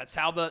people. That's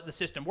how the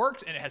system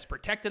works, and it has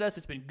protected us.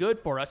 It's been good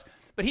for us.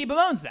 But he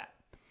bemoans that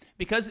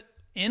because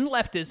in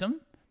leftism,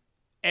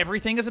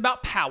 everything is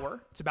about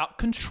power. It's about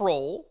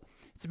control.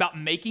 It's about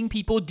making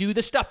people do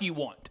the stuff you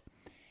want.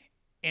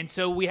 And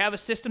so we have a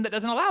system that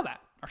doesn't allow that.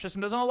 Our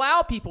system doesn't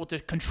allow people to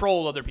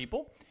control other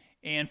people.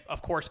 And,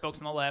 of course, folks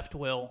on the left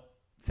will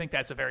think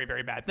that's a very,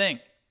 very bad thing.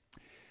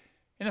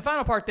 In the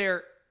final part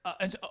there,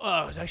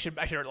 I should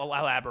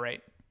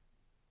elaborate.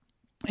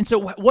 And so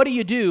what do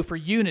you do for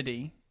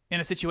unity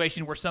in a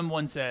situation where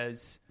someone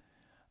says,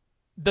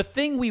 the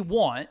thing we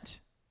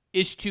want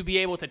is to be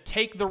able to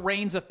take the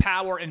reins of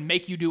power and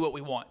make you do what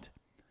we want?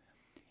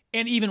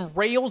 and even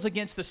rails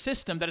against the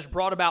system that has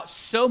brought about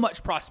so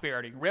much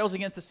prosperity, rails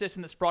against the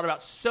system that's brought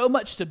about so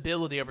much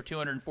stability over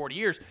 240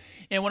 years.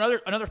 And when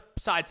another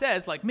side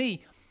says, like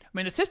me, I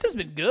mean, the system's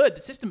been good.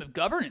 The system of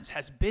governance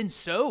has been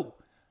so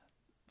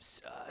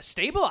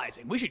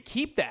stabilizing. We should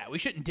keep that. We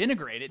shouldn't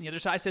denigrate it. And the other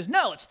side says,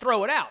 no, let's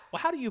throw it out. Well,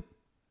 how do you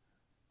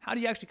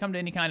actually come to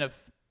any kind of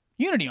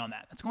unity on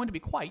that? That's going to be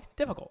quite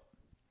difficult.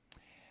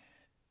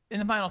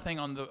 And the final thing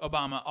on the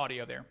Obama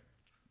audio there,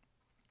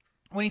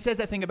 when he says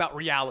that thing about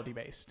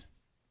reality-based,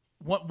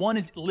 one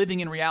is living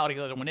in reality,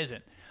 the other one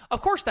isn't.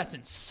 Of course, that's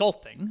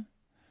insulting.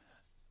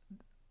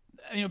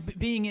 You know,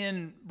 being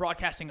in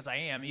broadcasting as I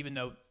am, even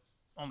though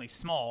only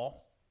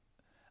small,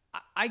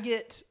 I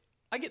get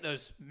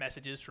those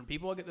messages from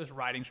people. I get those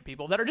writings from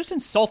people that are just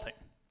insulting,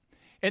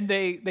 and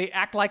they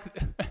act like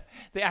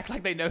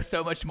they know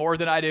so much more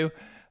than I do.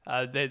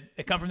 They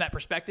come from that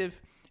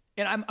perspective,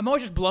 and I'm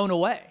always just blown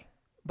away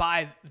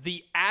by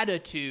the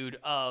attitude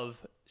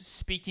of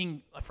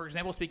speaking, for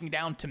example, speaking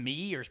down to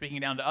me or speaking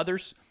down to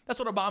others. That's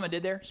what Obama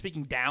did there,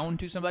 speaking down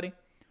to somebody.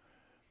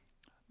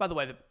 By the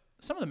way,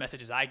 some of the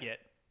messages I get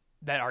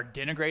that are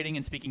denigrating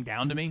and speaking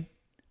down to me,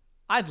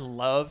 I'd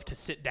love to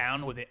sit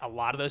down with a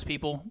lot of those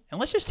people and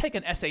let's just take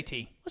an SAT.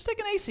 Let's take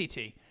an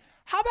ACT.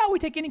 How about we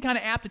take any kind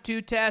of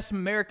aptitude test, some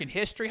American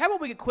history? How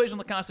about we get quizzed on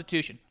the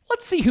Constitution?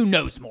 Let's see who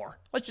knows more.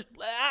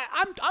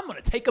 I'm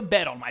going to take a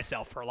bet on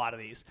myself for a lot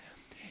of these.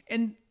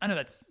 And I know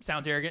that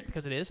sounds arrogant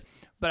because it is,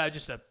 but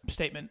just a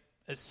statement.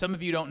 As some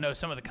of you don't know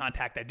some of the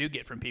contact I do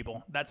get from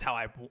people, that's how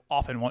I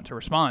often want to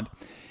respond.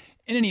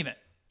 In any event,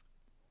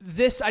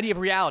 this idea of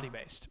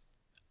reality-based.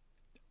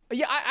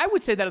 Yeah, I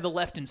would say that of the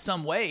left in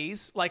some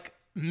ways, like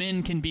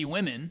men can be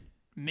women,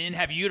 men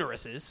have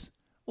uteruses.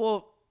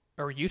 Well,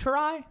 or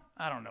uteri?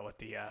 I don't know what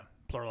the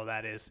plural of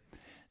that is.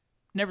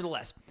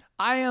 Nevertheless,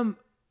 I'm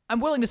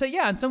willing to say,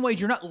 yeah, in some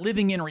ways you're not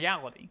living in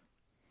reality.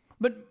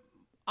 But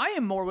I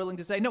am more willing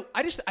to say, no,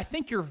 I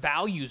think your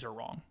values are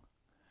wrong.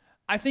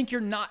 I think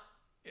you've not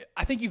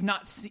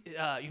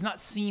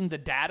seen the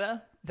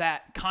data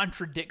that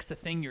contradicts the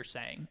thing you're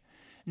saying.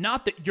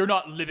 Not that you're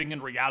not living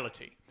in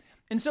reality.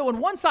 And so when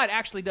one side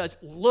actually does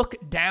look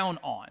down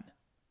on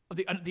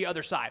the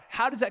other side,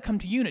 how does that come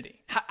to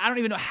unity? I don't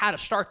even know how to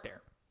start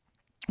there.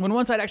 When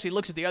one side actually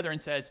looks at the other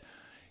and says,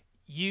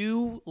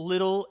 you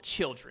little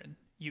children,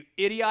 you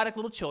idiotic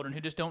little children who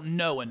just don't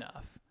know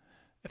enough.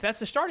 If that's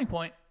the starting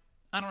point,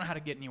 I don't know how to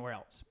get anywhere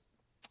else.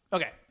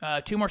 Okay,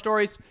 2 more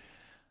stories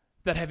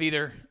that have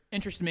either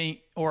interested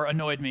me or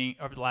annoyed me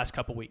over the last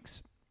couple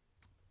weeks.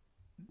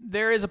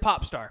 There is a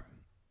pop star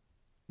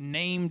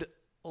named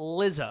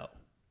Lizzo.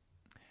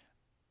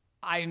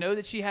 I know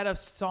that she had a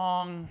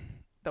song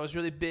that was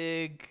really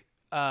big.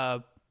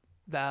 I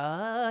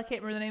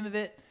can't remember the name of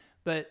it,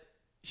 but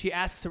she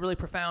asks a really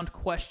profound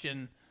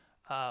question.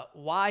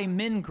 Why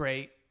men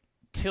great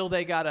till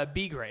they gotta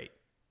be great?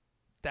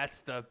 That's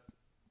the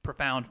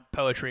profound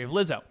poetry of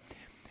Lizzo.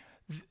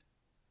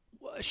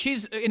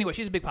 She's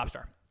a big pop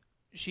star.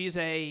 She's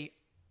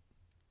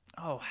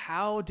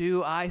how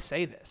do I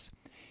say this?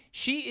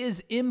 She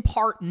is in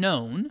part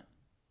known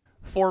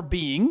for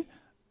being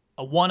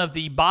one of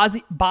the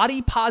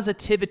body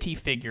positivity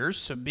figures,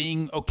 so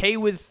being okay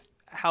with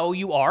how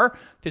you are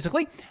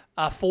physically,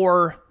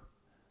 for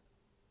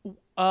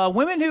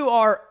women who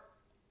are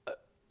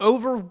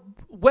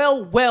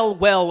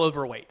well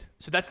overweight.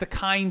 So that's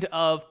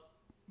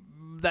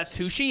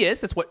who she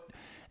is. It's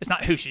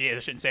not who she is. I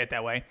shouldn't say it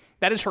that way.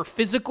 That is her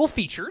physical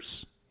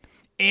features,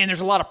 and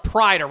there's a lot of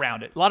pride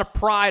around it. A lot of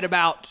pride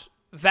about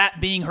that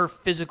being her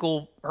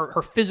physical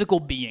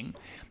being,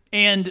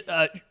 and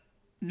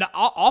not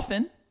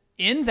often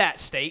in that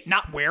state,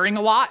 not wearing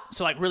a lot,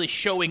 so like really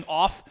showing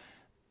off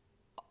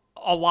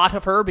a lot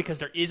of her because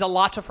there is a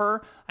lot of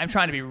her. I'm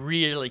trying to be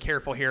really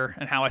careful here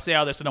and how I say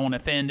all this. I don't want to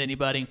offend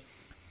anybody.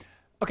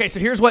 Okay,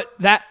 so here's what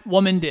that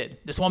woman did.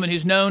 This woman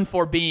who's known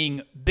for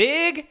being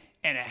big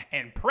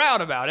and proud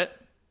about it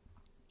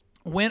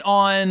went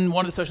on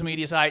one of the social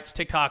media sites,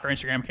 TikTok or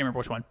Instagram, I can't remember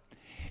which one,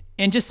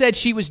 and just said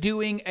she was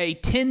doing a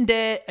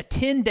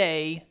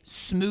 10-day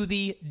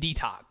smoothie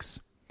detox.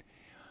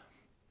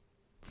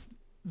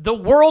 The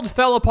world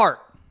fell apart.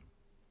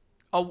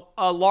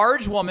 A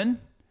large woman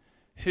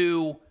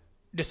who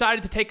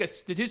decided to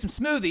do some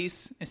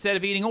smoothies instead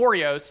of eating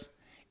Oreos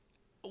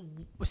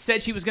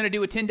said she was going to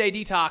do a 10-day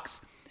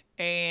detox,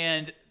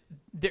 and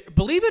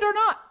believe it or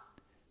not,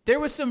 there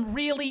was some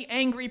really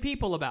angry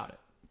people about it.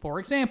 For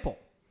example,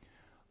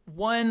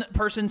 one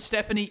person,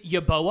 Stephanie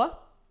Yeboah,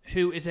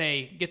 who is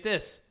a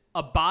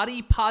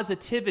body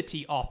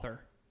positivity author.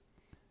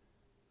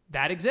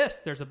 That exists.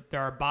 There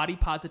are body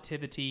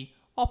positivity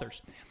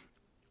authors.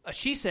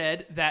 She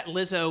said that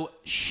Lizzo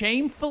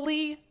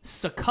shamefully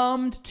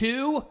succumbed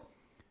to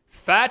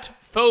fat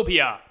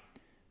phobia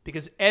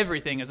because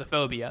everything is a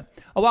phobia.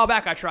 A while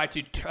back, I tried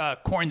to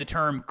coin the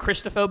term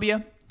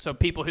Christophobia, so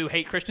people who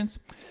hate Christians.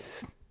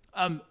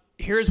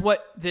 Here's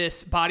what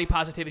this body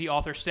positivity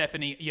author,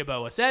 Stephanie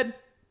Yeboah, said.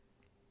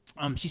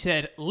 She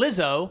said,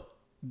 Lizzo,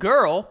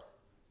 girl,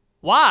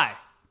 why?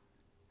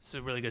 This is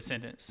a really good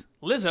sentence.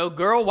 Lizzo,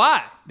 girl,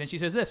 why? Then she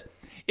says this.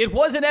 It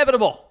was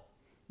inevitable.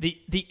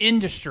 The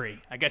industry,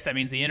 I guess that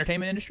means the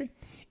entertainment industry,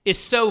 is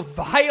so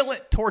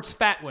violent towards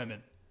fat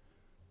women.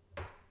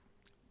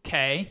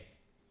 Okay.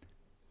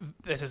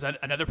 This is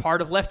another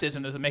part of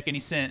leftism. Doesn't make any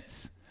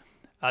sense.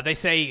 They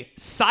say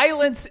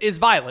silence is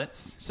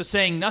violence, so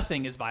saying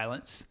nothing is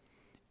violence.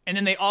 And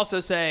then they also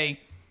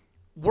say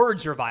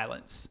words are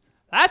violence.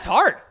 That's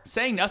hard.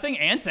 Saying nothing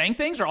and saying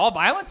things are all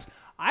violence.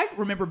 I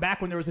remember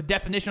back when there was a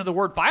definition of the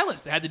word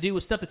violence that had to do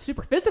with stuff that's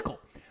super physical.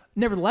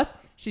 Nevertheless,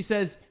 she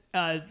says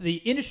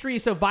the industry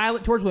is so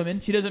violent towards women.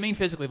 She doesn't mean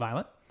physically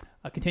violent.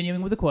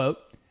 Continuing with a quote,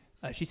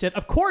 she said,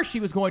 of course she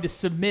was going to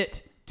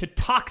submit to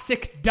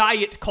toxic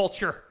diet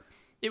culture.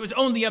 It was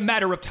only a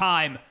matter of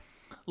time.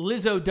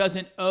 Lizzo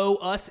doesn't owe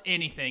us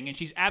anything, and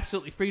she's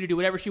absolutely free to do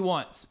whatever she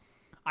wants.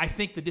 I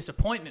think the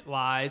disappointment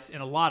lies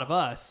in a lot of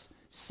us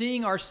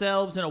seeing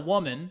ourselves in a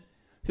woman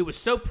who was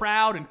so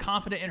proud and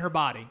confident in her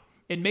body.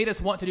 It made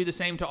us want to do the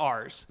same to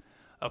ours.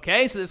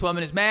 Okay, so this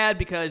woman is mad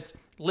because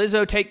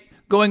Lizzo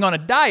going on a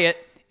diet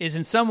is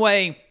in some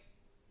way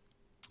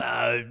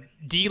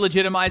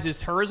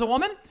delegitimizes her as a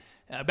woman.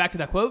 Back to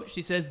that quote,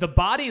 she says, the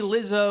body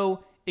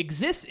Lizzo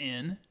exists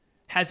in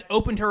has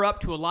opened her up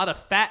to a lot of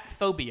fat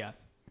phobia,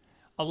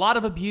 a lot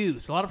of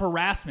abuse, a lot of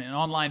harassment and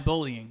online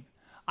bullying.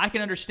 I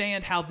can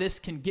understand how this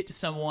can get to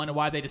someone and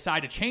why they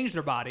decide to change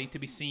their body to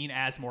be seen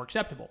as more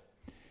acceptable.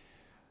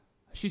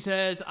 She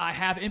says, I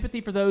have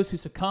empathy for those who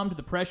succumb to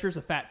the pressures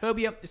of fat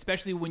phobia,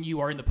 especially when you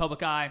are in the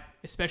public eye,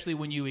 especially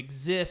when you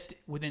exist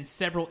within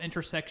several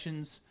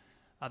intersections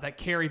that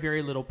carry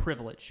very little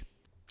privilege.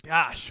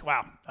 Gosh,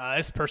 wow.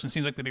 This person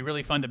seems like they'd be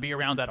really fun to be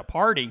around at a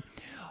party.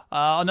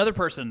 Another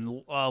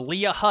person,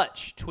 Leah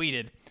Hutch,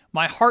 tweeted,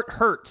 my heart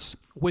hurts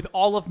with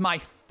all of my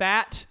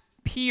fat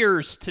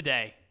peers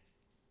today.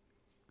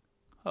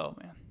 Oh,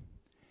 man.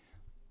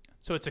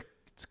 So it's a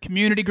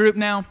community group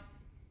now.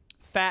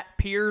 Fat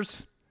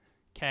peers.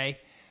 Okay.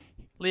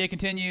 Leah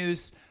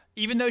continues,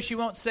 even though she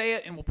won't say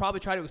it and will probably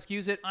try to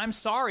excuse it, I'm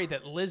sorry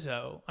that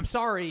Lizzo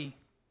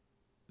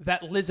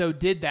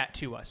did that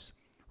to us.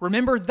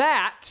 Remember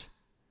that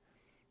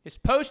is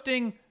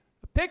posting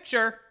a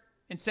picture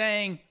and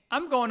saying,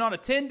 I'm going on a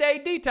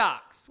 10-day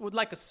detox with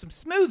like some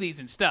smoothies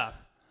and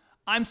stuff.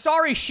 I'm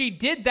sorry she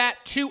did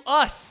that to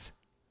us.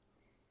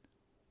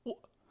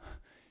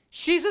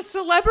 She's a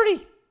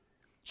celebrity.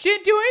 She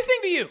didn't do anything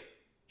to you.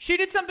 She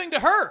did something to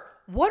her.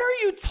 What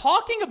are you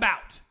talking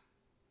about?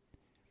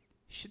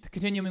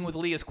 Continuing with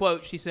Leah's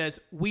quote, she says,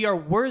 we are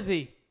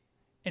worthy.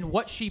 And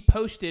what she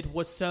posted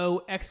was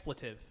so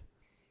expletive.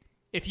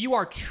 If you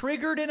are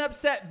triggered and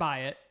upset by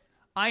it,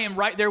 I am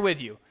right there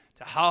with you.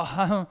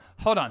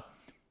 Hold on.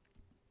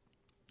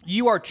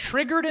 You are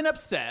triggered and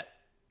upset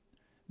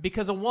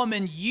because a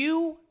woman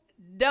you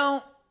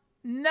don't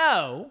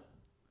know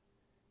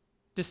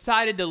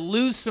decided to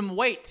lose some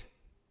weight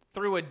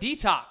through a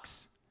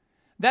detox.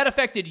 That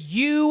affected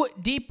you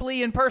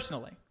deeply and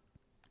personally.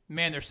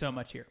 Man, there's so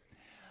much here.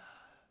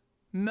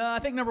 I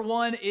think number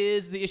one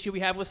is the issue we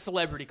have with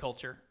celebrity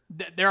culture.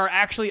 There are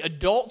actually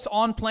adults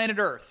on planet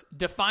Earth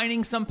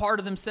defining some part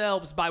of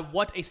themselves by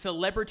what a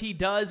celebrity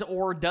does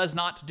or does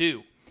not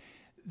do.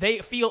 They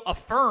feel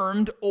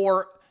affirmed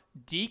or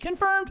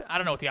deconfirmed. I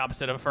don't know what the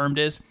opposite of affirmed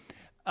is.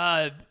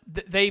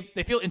 They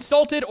feel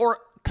insulted or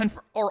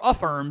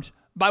affirmed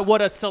by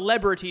what a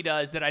celebrity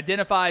does that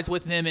identifies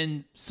with them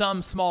in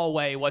some small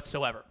way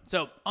whatsoever.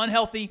 So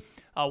unhealthy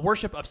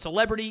worship of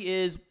celebrity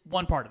is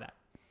one part of that.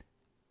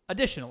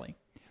 Additionally,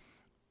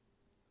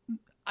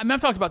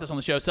 I've talked about this on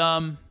the show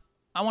some.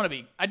 I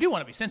do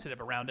want to be sensitive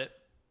around it.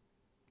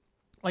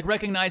 Like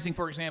recognizing,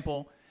 for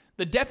example,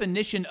 the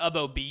definition of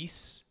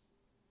obese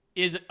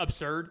is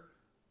absurd.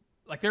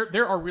 Like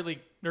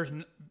there's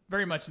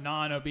very much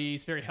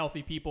non-obese, very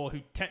healthy people who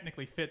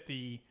technically fit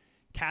the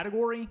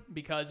category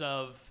because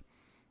of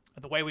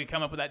the way we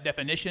come up with that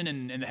definition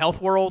in the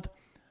health world.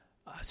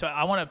 So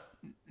I want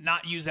to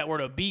not use that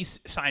word obese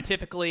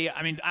scientifically.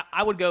 I mean,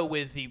 I would go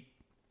with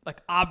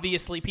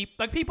obviously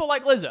people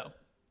like Lizzo.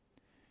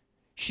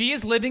 She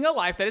is living a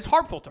life that is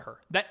harmful to her,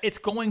 that it's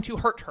going to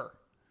hurt her.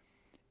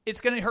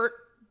 It's going to hurt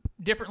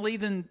differently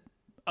than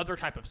other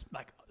type of,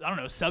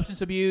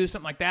 substance abuse,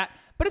 something like that.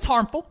 But it's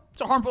harmful.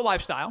 It's a harmful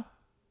lifestyle.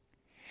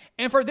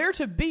 And for there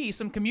to be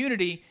some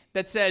community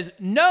that says,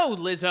 no,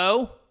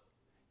 Lizzo,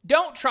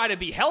 don't try to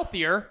be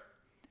healthier.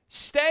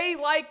 Stay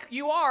like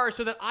you are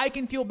so that I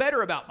can feel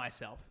better about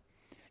myself.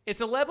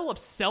 It's a level of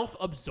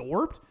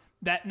self-absorbed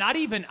that not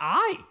even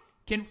I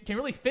can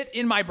really fit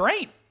in my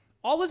brain.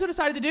 All Lizzo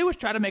decided to do was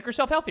try to make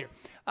herself healthier.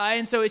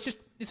 And so it's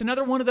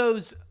another one of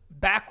those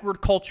backward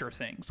culture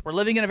things. We're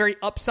living in a very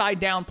upside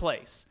down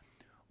place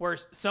where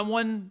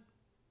someone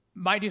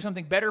might do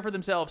something better for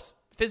themselves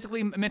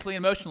physically, mentally,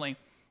 and emotionally,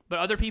 but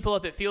other people,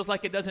 if it feels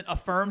like it doesn't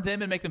affirm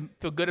them and make them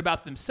feel good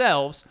about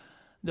themselves,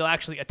 they'll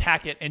actually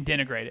attack it and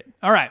denigrate it.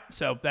 All right,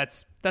 so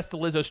that's the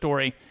Lizzo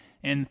story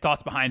and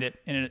thoughts behind it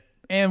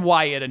and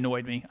why it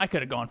annoyed me. I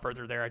could have gone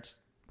further there.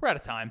 We're out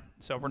of time,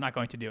 so we're not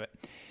going to do it.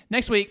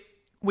 Next week,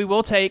 we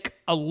will take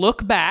a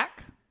look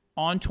back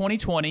on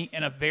 2020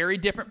 in a very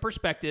different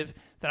perspective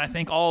than I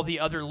think all the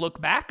other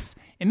look backs,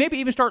 and maybe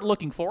even start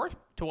looking forward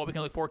to what we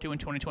can look forward to in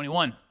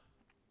 2021.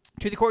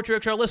 To the Court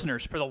Trick Show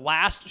listeners, for the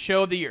last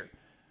show of the year,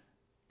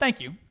 thank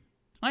you.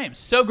 I am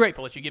so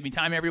grateful that you give me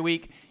time every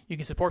week. You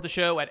can support the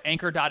show at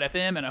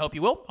anchor.fm, and I hope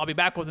you will. I'll be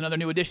back with another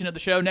new edition of the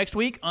show next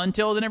week.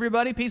 Until then,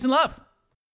 everybody, peace and love.